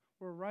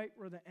 we're right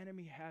where the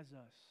enemy has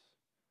us.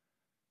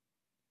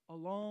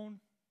 Alone,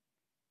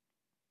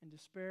 in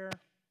despair,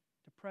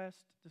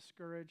 depressed,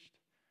 discouraged.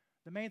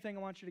 The main thing I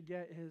want you to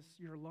get is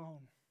you're alone.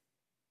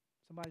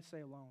 Somebody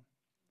say alone.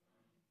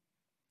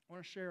 I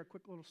want to share a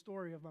quick little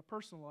story of my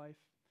personal life.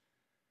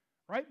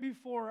 Right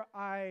before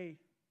I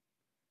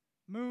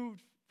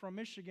moved from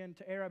Michigan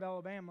to Arab,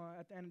 Alabama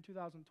at the end of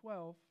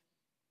 2012,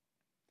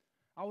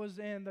 I was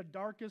in the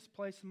darkest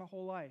place in my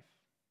whole life.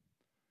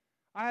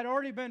 I had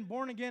already been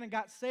born again and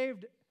got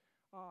saved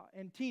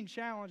in Teen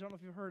Challenge. I don't know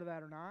if you've heard of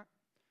that or not.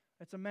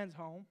 It's a men's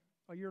home,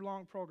 a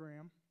year-long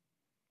program.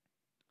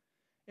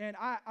 And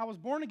I was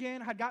born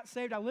again. I had got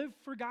saved. I lived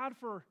for God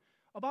for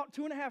about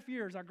 2.5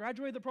 years. I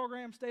graduated the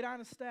program, stayed on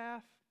the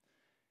staff,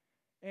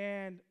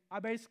 and I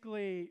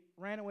basically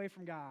ran away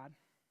from God.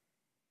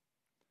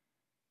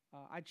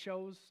 I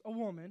chose a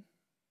woman.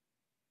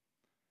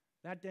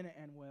 That didn't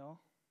end well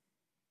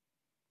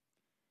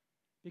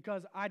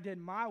because I did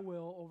my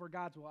will over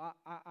God's will.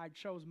 I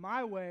chose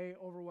my way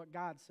over what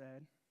God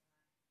said.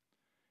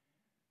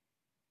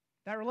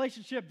 That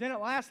relationship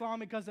didn't last long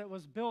because it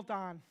was built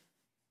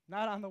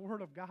not on the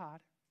Word of God.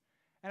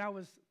 And I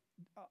was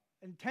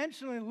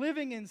intentionally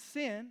living in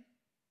sin.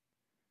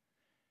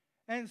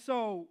 And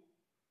so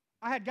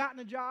I had gotten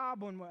a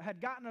job and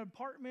had gotten an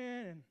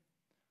apartment, and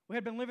we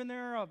had been living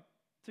there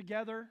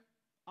together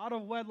out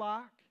of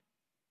wedlock.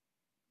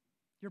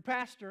 Your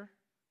pastor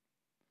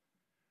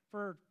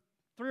for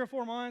 3 or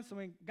 4 months, and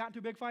we got into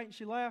a big fight, and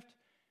she left.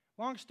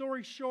 Long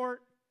story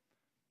short,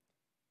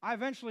 I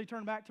eventually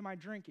turned back to my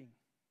drinking.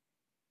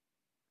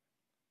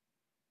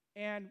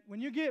 And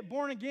when you get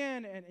born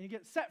again and you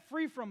get set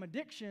free from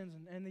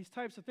addictions and these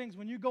types of things,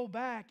 when you go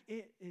back,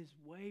 it is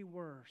way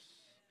worse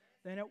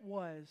than it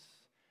was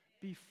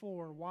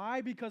before. Why?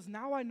 Because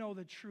now I know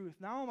the truth.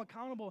 Now I'm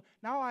accountable.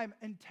 Now I'm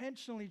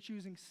intentionally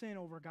choosing sin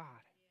over God.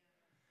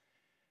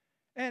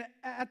 And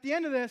at the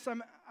end of this,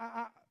 I'm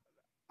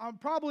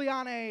probably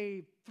on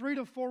a 3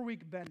 to 4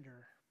 week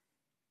bender.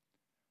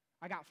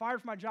 I got fired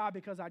from my job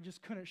because I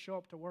just couldn't show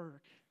up to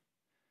work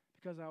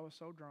because I was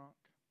so drunk.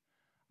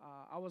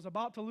 I was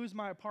about to lose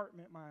my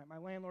apartment. My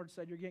landlord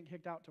said, "You're getting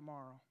kicked out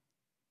tomorrow."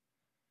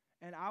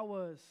 And I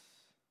was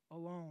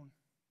alone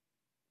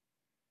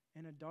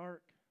in a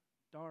dark,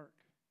 dark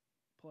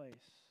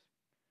place.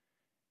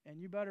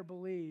 And you better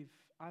believe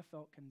I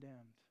felt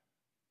condemned.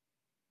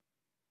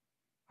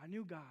 I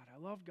knew God. I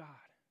loved God.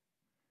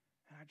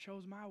 And I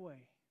chose my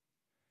way.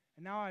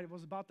 And now I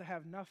was about to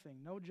have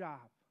nothing, no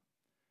job,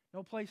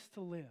 no place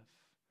to live.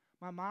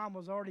 My mom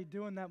was already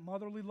doing that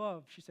motherly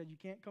love. She said, "You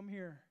can't come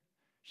here."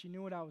 She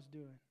knew what I was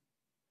doing.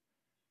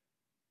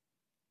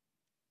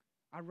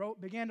 I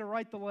began to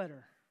write the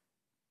letter.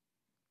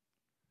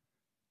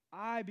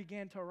 I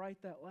began to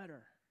write that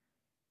letter.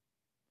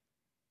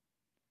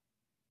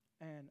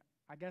 And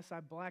I guess I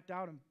blacked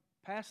out and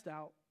passed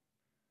out.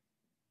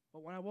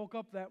 But when I woke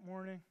up that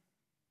morning,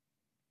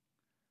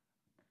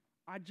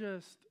 I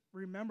just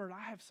remembered I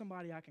have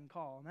somebody I can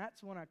call. And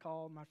that's when I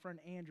called my friend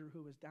Andrew,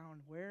 who was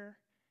down where?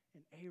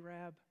 In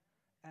Arab,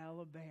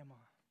 Alabama.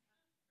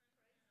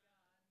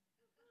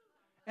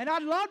 And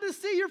I'd love to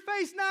see your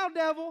face now,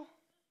 devil.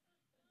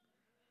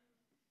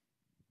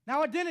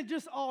 Now, it didn't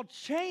just all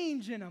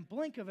change in a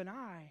blink of an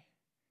eye.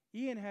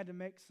 Ian had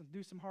to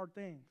do some hard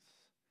things.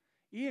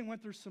 Ian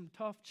went through some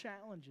tough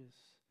challenges.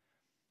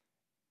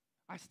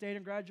 I stayed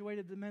and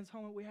graduated the men's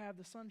home that we have,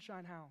 the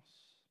Sunshine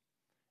House.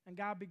 And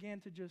God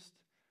began to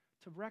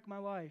wreck my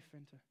life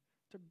and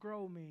to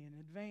grow me and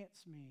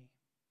advance me.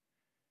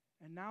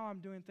 And now I'm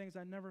doing things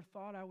I never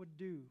thought I would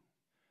do.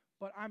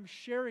 But I'm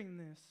sharing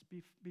this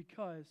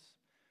because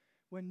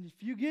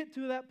if you get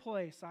to that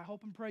place, I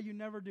hope and pray you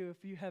never do.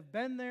 If you have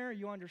been there,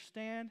 you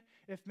understand.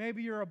 If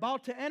maybe you're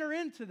about to enter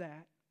into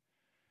that,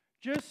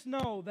 just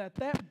know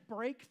that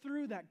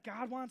breakthrough that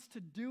God wants to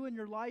do in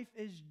your life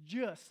is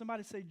just,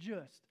 somebody say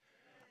just,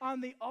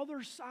 on the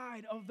other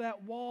side of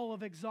that wall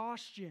of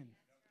exhaustion.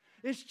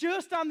 It's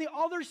just on the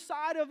other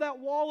side of that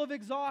wall of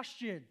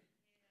exhaustion.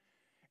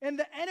 And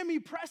the enemy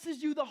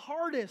presses you the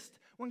hardest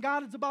when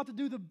God is about to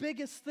do the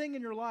biggest thing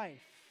in your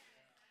life.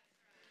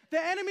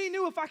 The enemy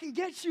knew if I can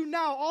get you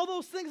now, all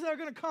those things that are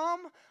going to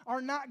come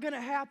are not going to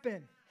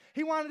happen.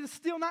 He wanted to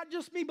steal not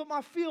just me, but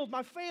my field,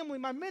 my family,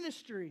 my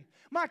ministry,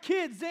 my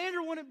kids.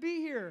 Xander wouldn't be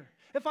here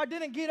if I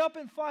didn't get up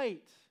and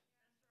fight.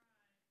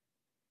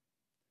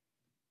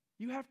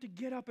 You have to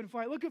get up and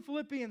fight. Look at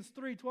Philippians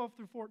 3:12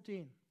 through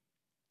 14. It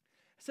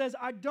says,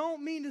 "I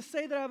don't mean to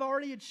say that I've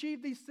already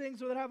achieved these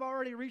things or that I've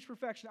already reached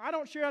perfection." I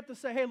don't share that to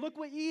say, "Hey, look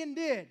what Ian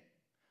did.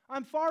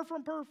 I'm far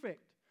from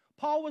perfect."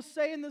 Paul was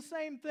saying the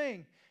same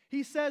thing.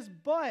 He says,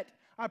 "But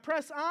I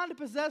press on to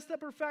possess the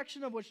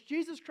perfection of which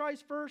Jesus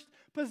Christ first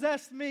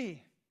possessed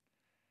me."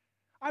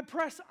 I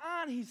press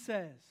on, he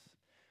says.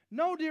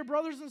 "No, dear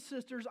brothers and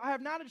sisters, I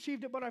have not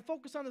achieved it, but I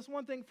focus on this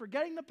one thing,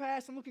 forgetting the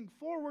past and looking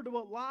forward to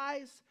what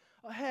lies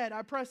ahead.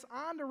 I press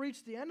on to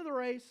reach the end of the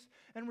race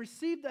and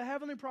receive the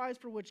heavenly prize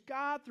for which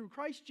God, through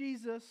Christ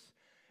Jesus,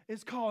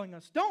 is calling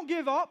us." Don't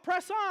give up.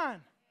 Press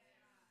on.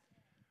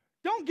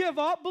 Don't give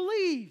up.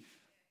 Believe.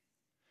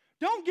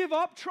 Don't give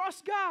up.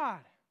 Trust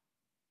God.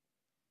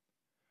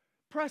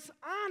 Press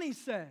on, he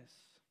says.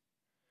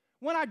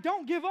 When I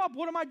don't give up,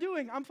 what am I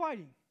doing? I'm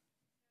fighting.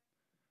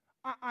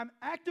 I'm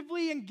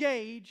actively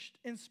engaged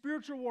in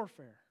spiritual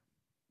warfare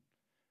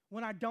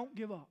when I don't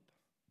give up.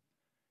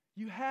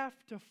 You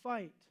have to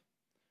fight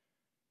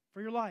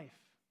for your life.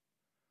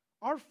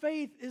 Our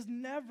faith is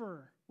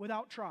never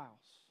without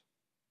trials.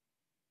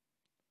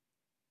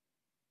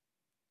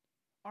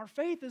 Our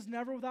faith is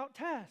never without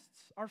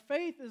tests. Our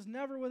faith is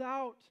never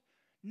without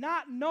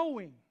not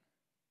knowing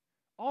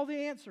all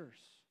the answers.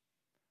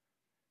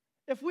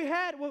 if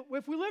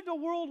we lived a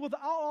world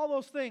without all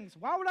those things,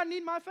 why would I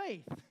need my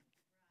faith?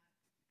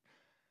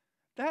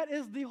 That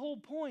is the whole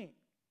point.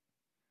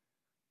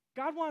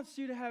 God wants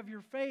you to have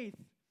your faith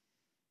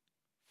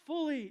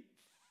fully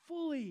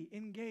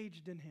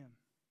engaged in Him.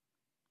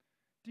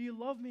 Do you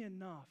love me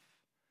enough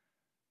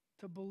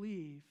to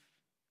believe,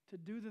 to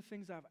do the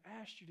things I've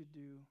asked you to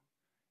do,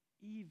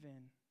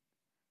 even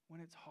when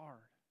it's hard?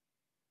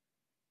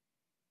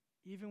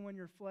 Even when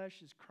your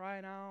flesh is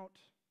crying out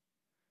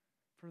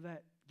for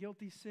that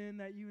guilty sin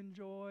that you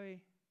enjoy,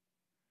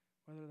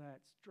 whether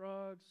that's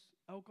drugs,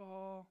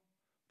 alcohol,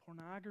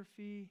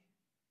 pornography.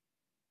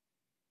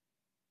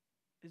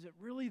 Is it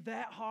really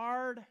that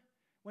hard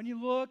when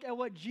you look at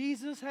what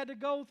Jesus had to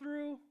go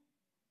through?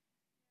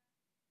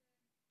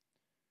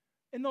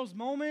 In those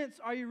moments,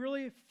 are you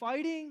really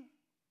fighting?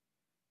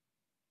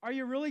 Are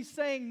you really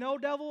saying no,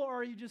 devil, or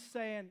are you just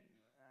saying,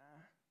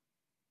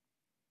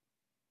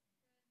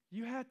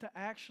 You have to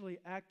actually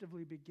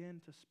actively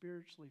begin to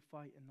spiritually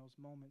fight in those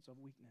moments of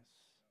weakness.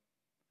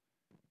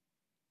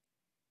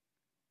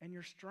 And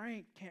your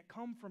strength can't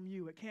come from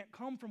you. It can't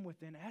come from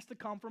within. It has to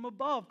come from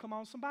above. Come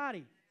on,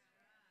 somebody.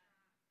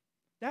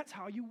 That's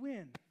how you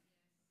win.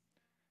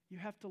 You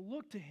have to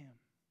look to Him,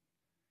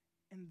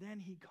 and then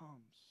He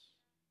comes.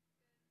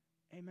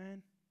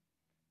 Amen?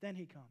 Then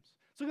He comes.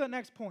 So look at the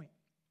next point.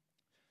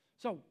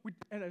 So,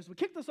 as we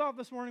kicked this off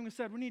this morning, we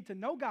said we need to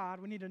know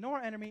God, we need to know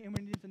our enemy, and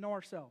we need to know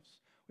ourselves.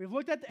 We've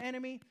looked at the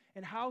enemy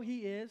and how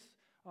he is,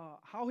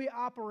 how he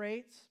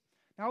operates.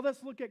 Now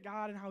let's look at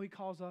God and how He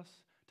calls us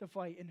to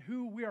fight, and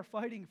who we are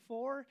fighting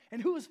for,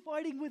 and who is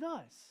fighting with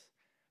us.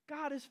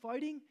 God is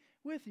fighting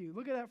with you.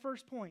 Look at that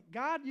first point.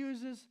 God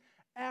uses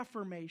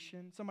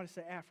affirmation, somebody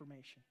say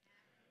affirmation,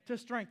 to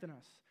strengthen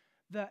us.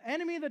 The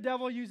enemy, the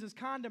devil, uses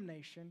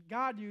condemnation.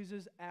 God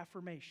uses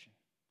affirmation.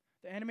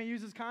 The enemy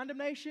uses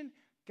condemnation.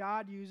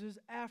 God uses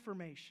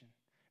affirmation.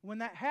 When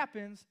that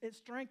happens, it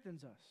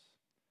strengthens us.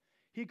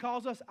 He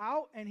calls us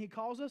out and He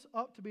calls us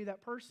up to be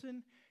that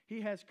person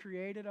He has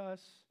created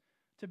us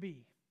to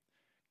be.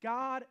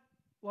 God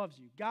loves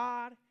you.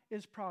 God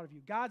is proud of you.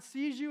 God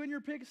sees you in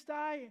your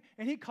pigsty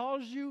and He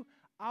calls you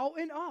out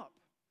and up.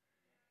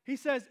 He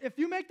says, if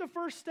you make the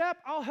first step,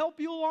 I'll help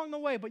you along the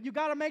way, but you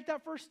got to make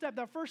that first step.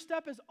 That first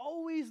step is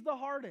always the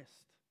hardest.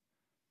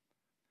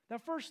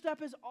 That first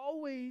step is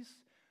always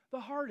the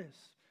hardest.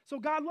 So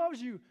God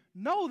loves you.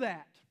 Know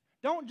that.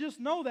 Don't just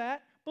know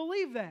that.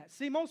 Believe that.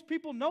 See, most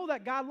people know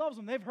that God loves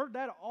them. They've heard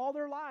that all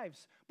their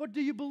lives. But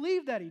do you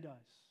believe that He does?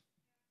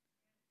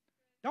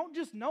 Don't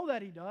just know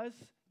that He does.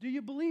 Do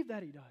you believe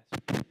that He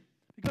does?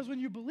 Because when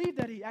you believe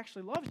that He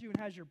actually loves you and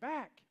has your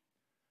back,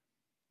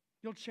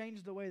 you'll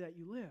change the way that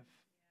you live.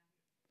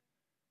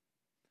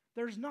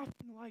 There's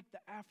nothing like the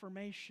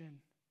affirmation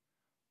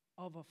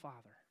of a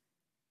father.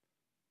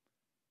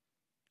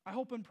 I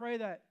hope and pray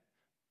that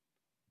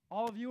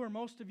all of you or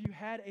most of you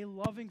had a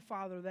loving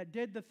father that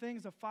did the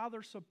things a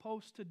father's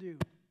supposed to do.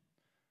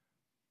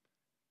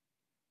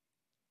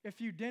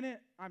 If you didn't,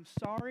 I'm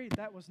sorry.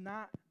 That was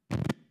not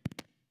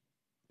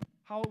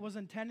how it was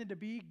intended to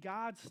be.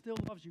 God still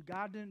loves you.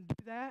 God didn't do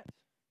that.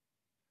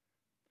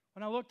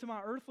 When I look to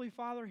my earthly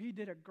father, he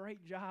did a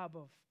great job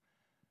of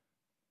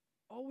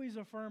always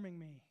affirming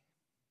me,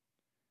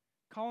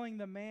 calling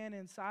the man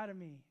inside of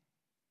me.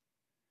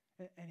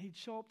 And he'd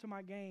show up to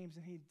my games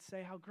and he'd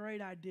say how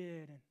great I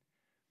did. And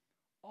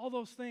all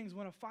those things,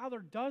 when a father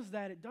does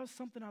that, it does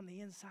something on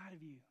the inside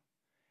of you.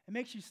 It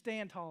makes you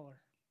stand taller,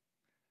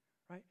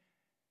 right?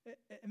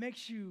 It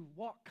makes you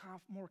walk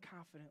more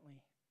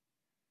confidently.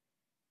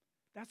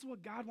 That's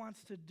what God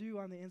wants to do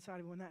on the inside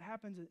of you. When that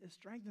happens, it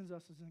strengthens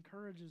us, it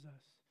encourages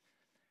us.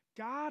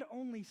 God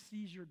only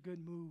sees your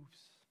good moves.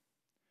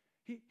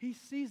 He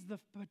sees the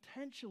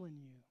potential in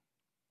you.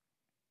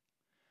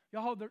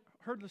 Y'all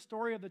heard the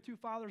story of the two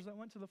fathers that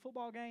went to the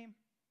football game?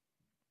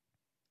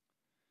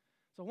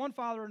 So one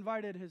father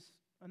invited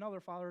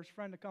another father, his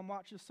friend, to come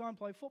watch his son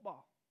play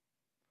football.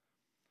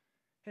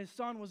 His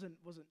son was an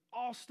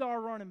all-star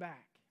running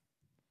back,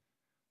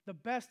 the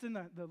best in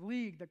the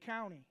league, the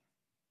county,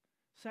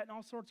 setting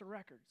all sorts of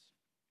records.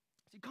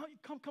 He said,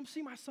 come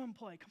see my son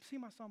play. Come see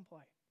my son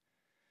play.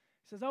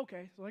 He says,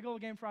 okay. So they go to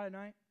the game Friday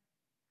night,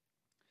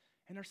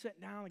 and they're sitting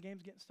down. The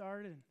game's getting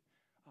started, and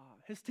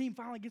his team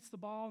finally gets the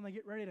ball, and they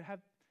get ready to have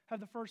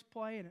the first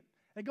play, and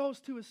it goes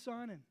to his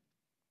son, and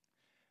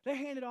they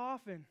hand it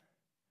off, and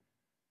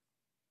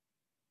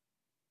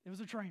it was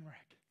a train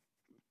wreck.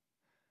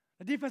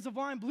 The defensive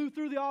line blew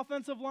through the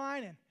offensive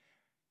line and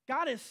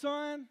got his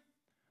son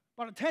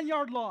about a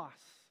 10-yard loss.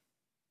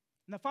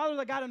 And the father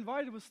that got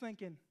invited was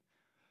thinking,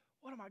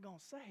 what am I going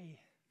to say?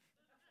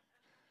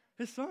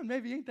 His son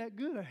maybe ain't that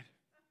good.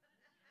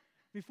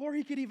 Before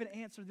he could even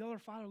answer, the other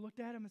father looked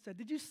at him and said,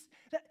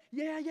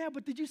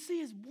 but did you see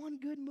his one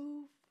good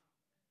move?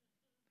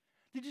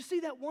 Did you see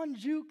that one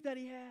juke that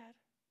he had?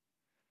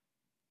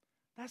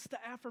 That's the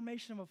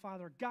affirmation of a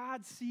father.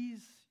 God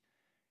sees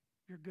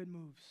your good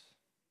moves.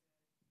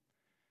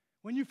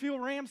 When you feel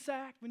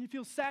ramsacked, when you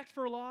feel sacked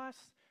for a loss,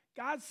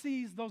 God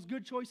sees those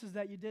good choices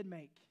that you did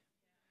make.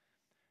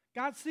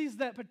 God sees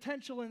that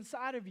potential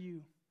inside of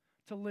you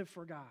to live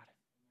for God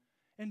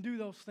and do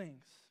those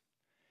things.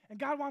 And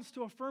God wants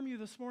to affirm you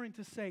this morning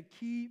to say,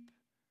 keep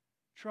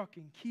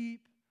trucking,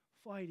 keep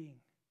fighting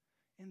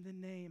in the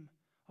name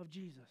of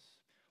Jesus.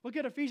 Look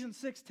at Ephesians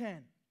 6:10.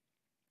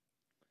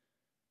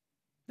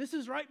 This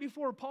is right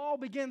before Paul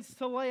begins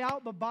to lay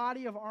out the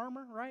body of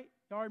armor, right?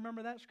 Y'all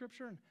remember that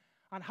scripture? And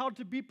on how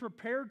to be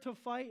prepared to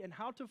fight and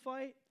how to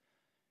fight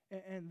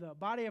and the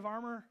body of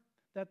armor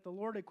that the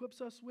Lord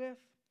equips us with.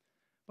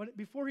 But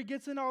before he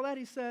gets into all that,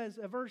 he says,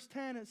 at verse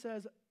 10, it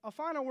says, a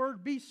final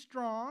word, be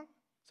strong.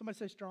 Somebody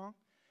say strong.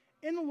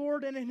 In the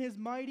Lord and in his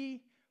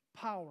mighty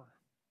power.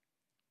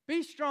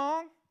 Be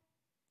strong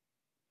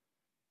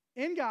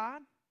in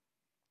God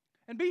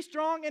and be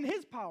strong in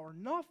his power.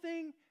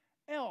 Nothing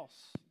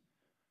else.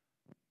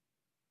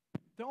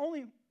 The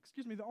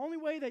only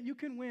way that you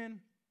can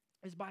win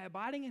is by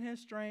abiding in his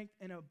strength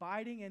and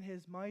abiding in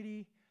his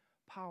mighty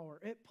power.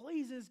 It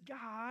pleases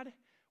God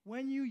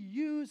when you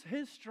use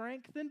his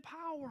strength and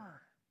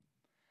power.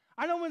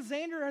 I know when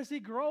Xander, as he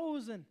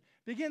grows and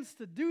begins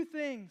to do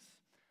things,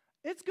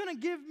 it's going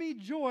to give me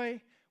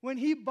joy when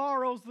he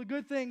borrows the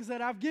good things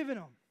that I've given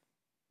him.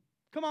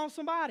 Come on,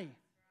 somebody.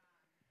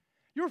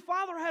 Your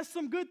Father has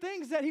some good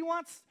things that he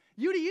wants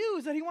you to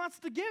use, that he wants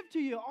to give to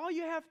you. All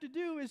you have to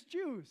do is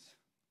choose.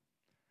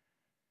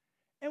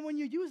 And when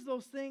you use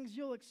those things,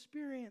 you'll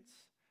experience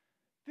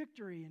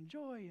victory and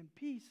joy and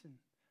peace and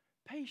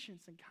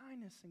patience and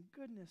kindness and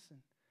goodness and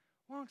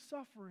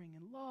long-suffering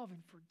and love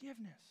and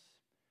forgiveness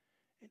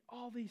and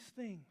all these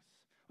things.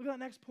 Look at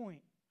that next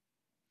point.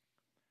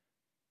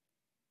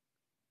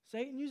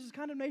 Satan uses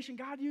condemnation.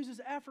 God uses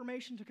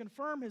affirmation to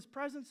confirm his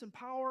presence and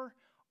power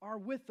are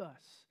with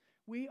us.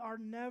 We are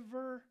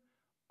never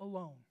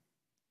alone.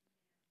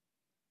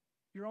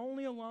 You're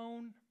only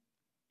alone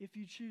if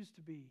you choose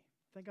to be.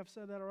 I think I've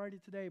said that already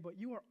today, but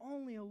you are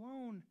only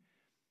alone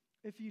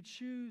if you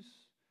choose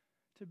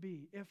to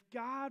be. If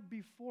God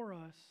be for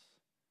us,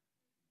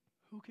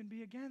 who can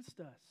be against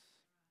us?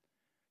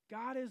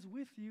 God is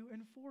with you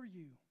and for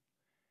you.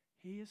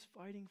 He is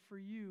fighting for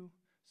you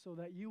so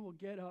that you will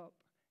get up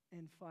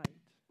and fight.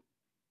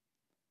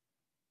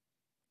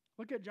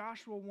 Look at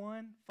Joshua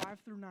 1, 5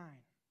 through 9.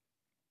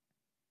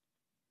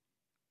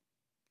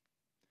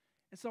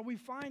 And so we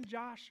find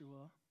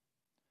Joshua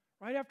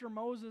right after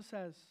Moses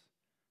has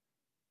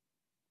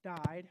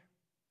died.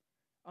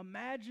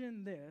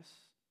 Imagine this.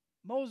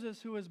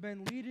 Moses, who has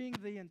been leading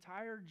the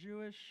entire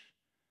Jewish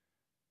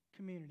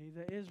community,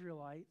 the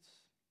Israelites,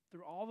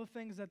 through all the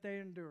things that they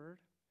endured,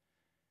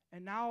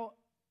 and now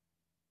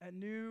a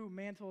new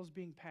mantle is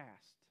being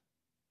passed.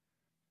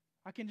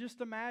 I can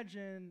just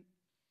imagine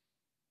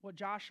what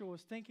Joshua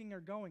was thinking or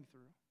going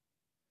through.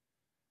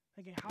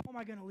 Thinking, how am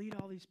I going to lead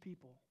all these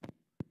people?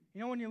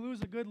 You know, when you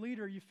lose a good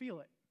leader, you feel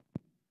it.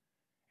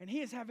 And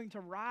he is having to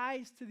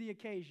rise to the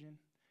occasion.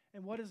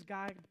 And what is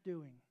God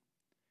doing?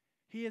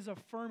 He is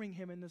affirming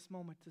him in this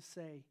moment to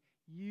say,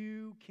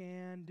 you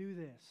can do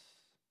this.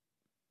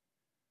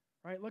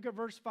 Right? Look at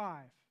verse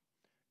 5.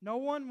 No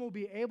one will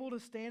be able to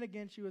stand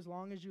against you as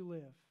long as you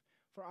live.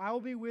 For I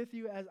will be with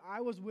you as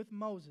I was with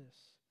Moses.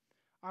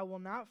 I will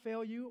not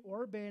fail you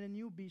or abandon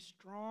you. Be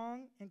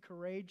strong and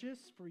courageous,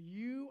 for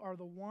you are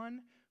the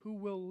one who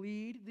will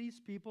lead these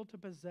people to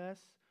possess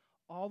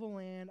all the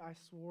land I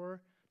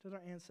swore to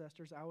their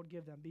ancestors I would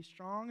give them. Be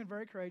strong and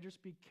very courageous.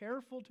 Be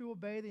careful to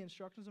obey the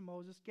instructions that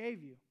Moses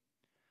gave you.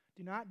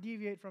 Do not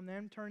deviate from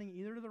them, turning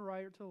either to the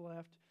right or to the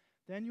left.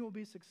 Then you will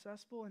be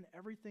successful in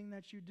everything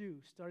that you do.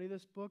 Study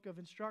this book of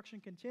instruction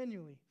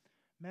continually.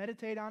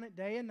 Meditate on it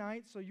day and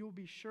night, so you will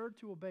be sure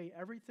to obey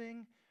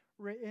everything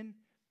written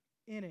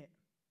in it.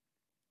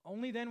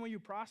 Only then will you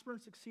prosper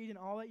and succeed in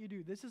all that you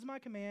do. This is my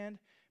command.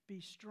 Be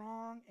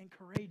strong and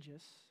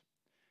courageous.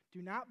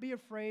 Do not be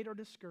afraid or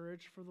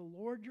discouraged, for the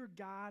Lord your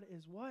God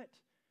is what?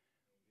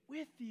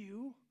 With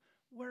you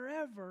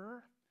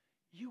wherever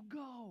you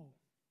go.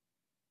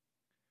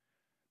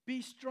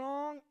 Be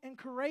strong and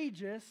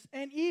courageous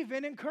and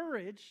even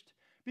encouraged,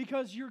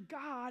 because your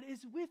God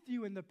is with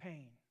you in the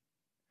pain.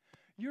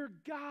 Your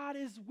God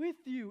is with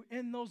you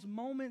in those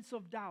moments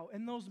of doubt,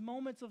 in those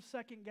moments of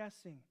second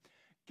guessing.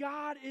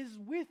 God is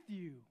with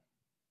you.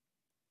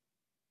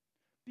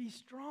 Be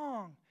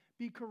strong.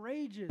 Be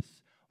courageous.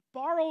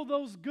 Borrow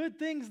those good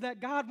things that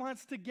God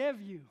wants to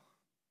give you.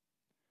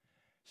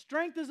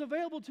 Strength is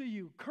available to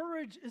you.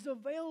 Courage is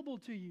available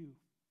to you.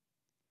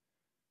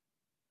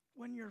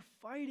 When you're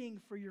fighting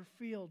for your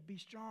field, be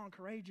strong,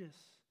 courageous,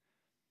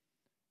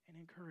 and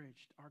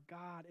encouraged. Our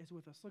God is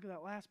with us. Look at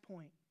that last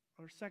point,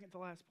 or second to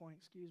last point,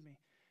 excuse me.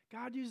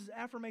 God uses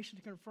affirmation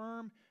to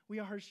confirm we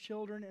are his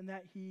children and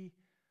that he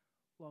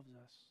loves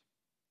us.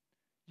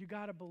 You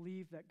got to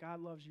believe that God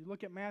loves you.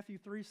 Look at Matthew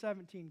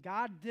 3:17.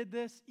 God did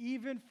this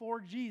even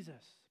for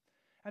Jesus.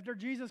 After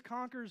Jesus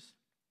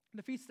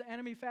defeats the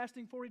enemy,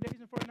 fasting 40 days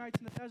and 40 nights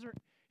in the desert,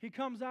 he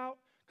comes out,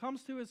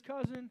 comes to his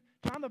cousin,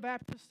 John the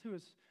Baptist, who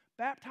is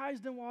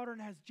baptized in water,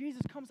 and as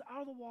Jesus comes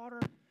out of the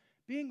water,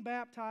 being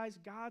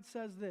baptized, God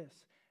says this,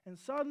 and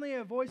suddenly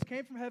a voice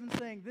came from heaven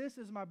saying, this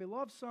is my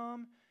beloved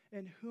Son,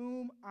 in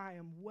whom I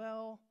am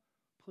well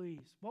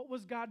pleased. What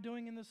was God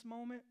doing in this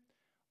moment?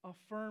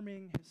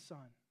 Affirming his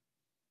Son,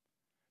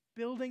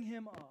 building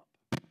him up,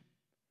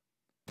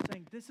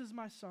 saying, this is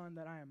my Son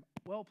that I am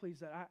well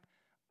pleased,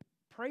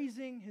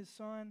 praising his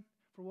Son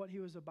for what he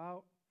was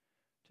about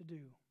to do.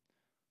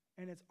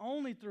 And it's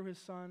only through his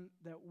Son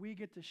that we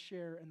get to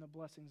share in the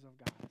blessings of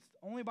God. It's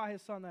only by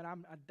his Son that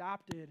I'm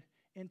adopted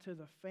into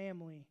the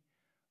family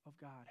of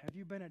God. Have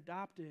you been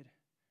adopted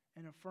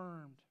and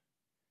affirmed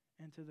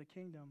into the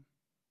kingdom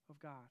of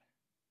God?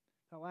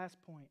 That last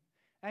point.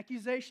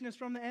 Accusation is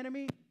from the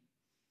enemy.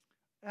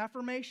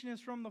 Affirmation is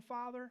from the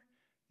Father.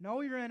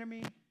 Know your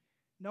enemy.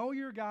 Know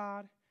your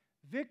God.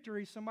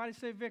 Victory, somebody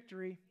say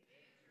victory,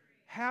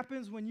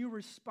 happens when you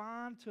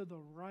respond to the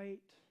right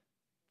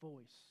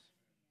voice.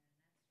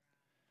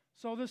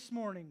 So this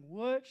morning,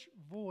 which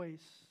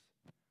voice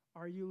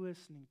are you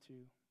listening to?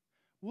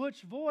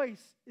 Which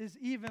voice is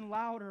even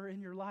louder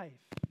in your life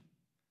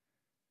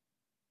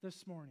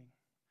this morning?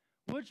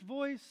 Which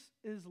voice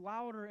is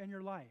louder in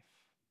your life?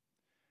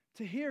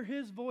 To hear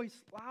his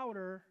voice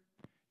louder,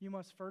 you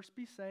must first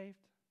be saved.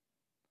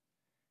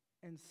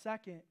 And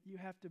second, you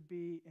have to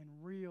be in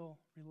real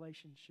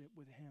relationship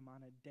with him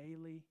on a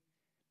daily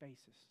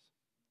basis.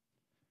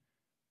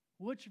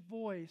 Which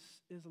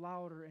voice is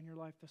louder in your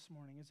life this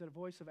morning? Is it a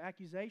voice of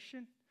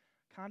accusation,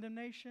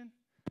 condemnation,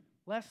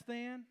 less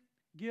than,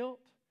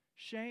 guilt,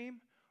 shame?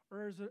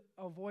 Or is it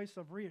a voice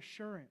of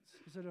reassurance?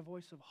 Is it a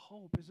voice of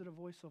hope? Is it a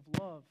voice of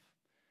love?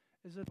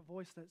 Is it a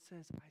voice that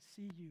says, I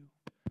see you,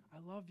 I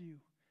love you,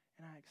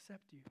 and I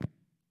accept you?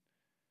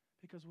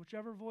 Because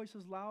whichever voice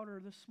is louder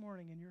this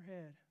morning in your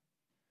head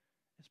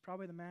is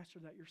probably the master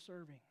that you're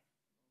serving.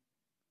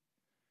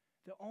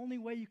 The only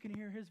way you can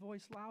hear his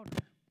voice louder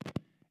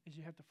is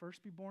you have to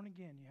first be born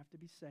again. You have to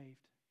be saved.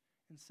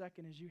 And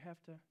second is you have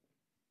to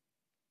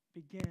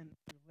begin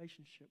a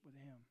relationship with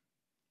him.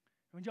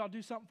 Would y'all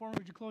do something for me?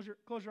 Would you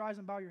close your eyes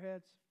and bow your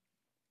heads?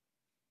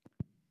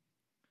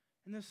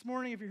 And this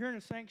morning, if you're here in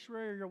a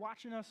sanctuary or you're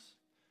watching us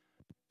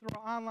through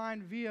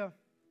online via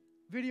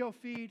video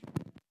feed,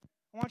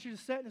 I want you to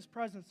sit in his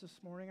presence this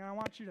morning, and I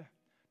want you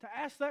to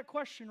ask that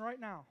question right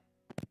now.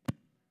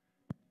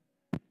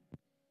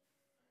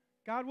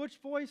 God, which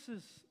voice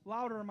is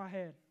louder in my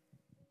head?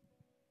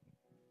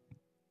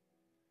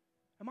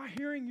 Am I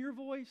hearing your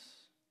voice?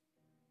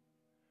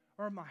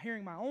 Or am I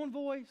hearing my own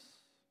voice?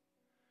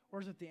 Or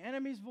is it the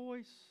enemy's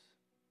voice?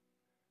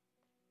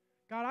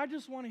 God, I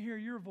just want to hear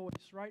your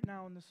voice right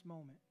now in this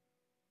moment.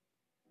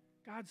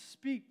 God,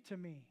 speak to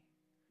me.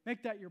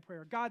 Make that your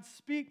prayer. God,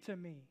 speak to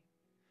me.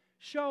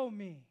 Show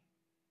me.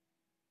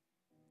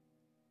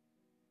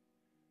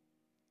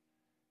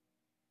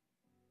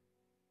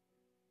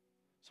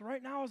 So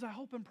right now, as I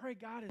hope and pray,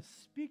 God is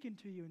speaking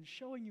to you and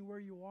showing you where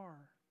you are.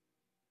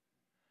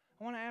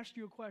 I want to ask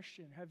you a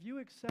question. Have you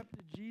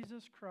accepted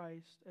Jesus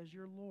Christ as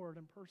your Lord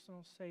and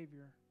personal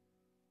Savior?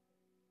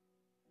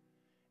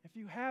 If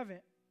you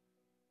haven't,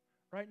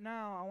 right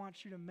now, I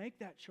want you to make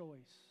that choice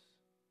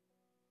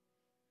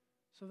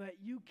so that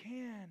you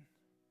can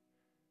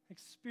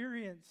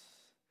experience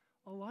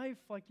a life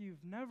like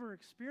you've never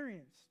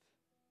experienced,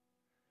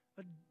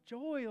 a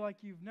joy like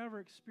you've never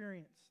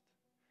experienced.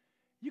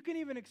 You can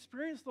even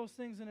experience those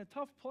things in a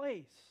tough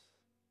place.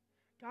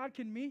 God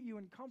can meet you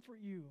and comfort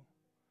you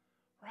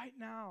right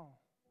now.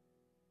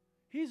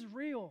 He's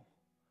real,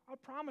 I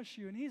promise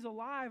you, and he's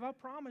alive, I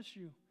promise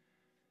you.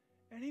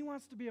 And he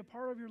wants to be a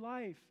part of your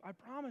life, I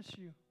promise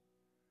you.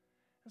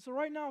 And so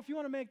right now, if you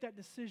want to make that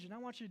decision, I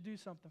want you to do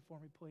something for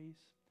me, please.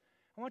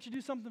 I want you to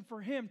do something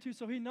for him, too,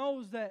 so he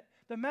knows that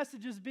the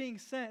message is being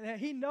sent, that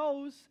he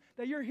knows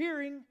that you're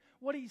hearing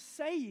what he's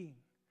saying.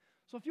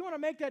 So if you want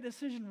to make that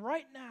decision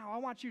right now, I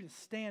want you to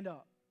stand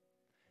up.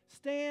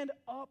 Stand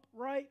up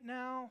right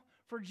now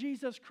for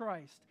Jesus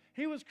Christ.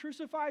 He was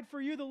crucified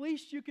for you. The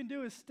least you can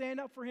do is stand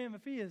up for him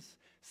if he is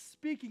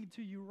speaking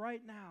to you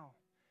right now.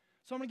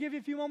 So I'm going to give you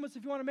a few moments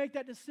if you want to make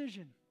that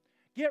decision.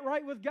 Get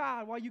right with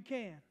God while you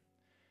can.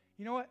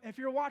 You know what? If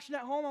you're watching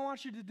at home, I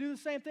want you to do the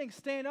same thing.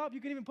 Stand up.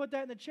 You can even put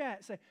that in the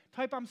chat. Say,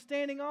 type I'm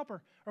standing up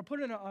or put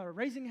in a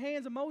raising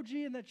hands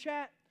emoji in the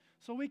chat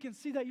so we can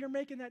see that you're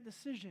making that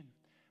decision.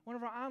 One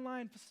of our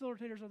online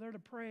facilitators are there to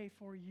pray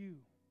for you.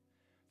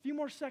 A few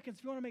more seconds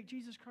if you want to make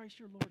Jesus Christ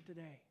your Lord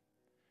today.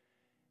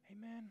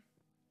 Amen.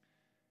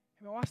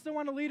 Well, I still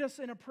want to lead us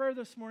in a prayer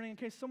this morning in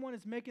case someone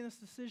is making this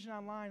decision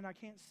online and I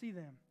can't see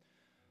them.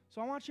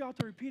 So I want you all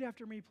to repeat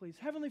after me, please.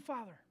 Heavenly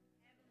Father,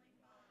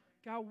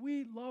 God,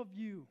 we love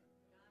you.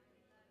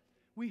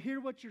 We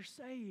hear what you're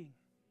saying.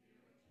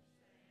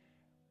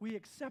 We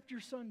accept your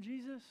Son,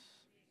 Jesus.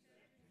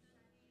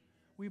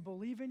 We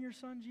believe in your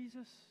Son,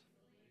 Jesus.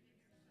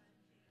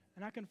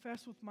 And I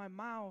confess with my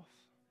mouth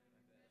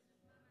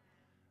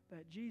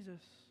that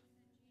Jesus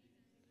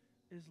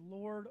is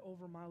Lord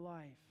over my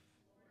life.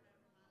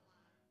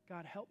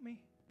 God, help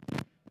me.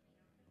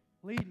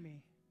 Lead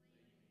me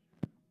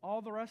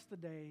all the rest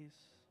of the days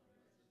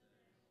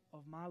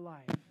of my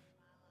life.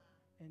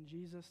 In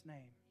Jesus'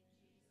 name.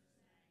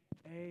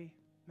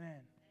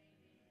 Amen.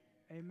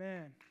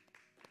 Amen.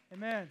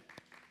 Amen.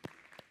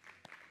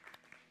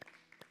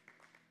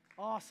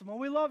 Awesome. Well,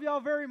 we love y'all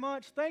very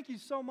much. Thank you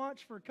so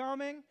much for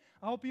coming.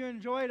 I hope you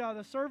enjoyed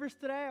the service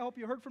today. I hope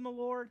you heard from the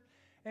Lord.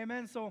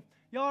 Amen. So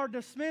y'all are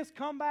dismissed.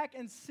 Come back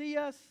and see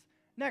us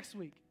next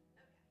week.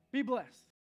 Be blessed.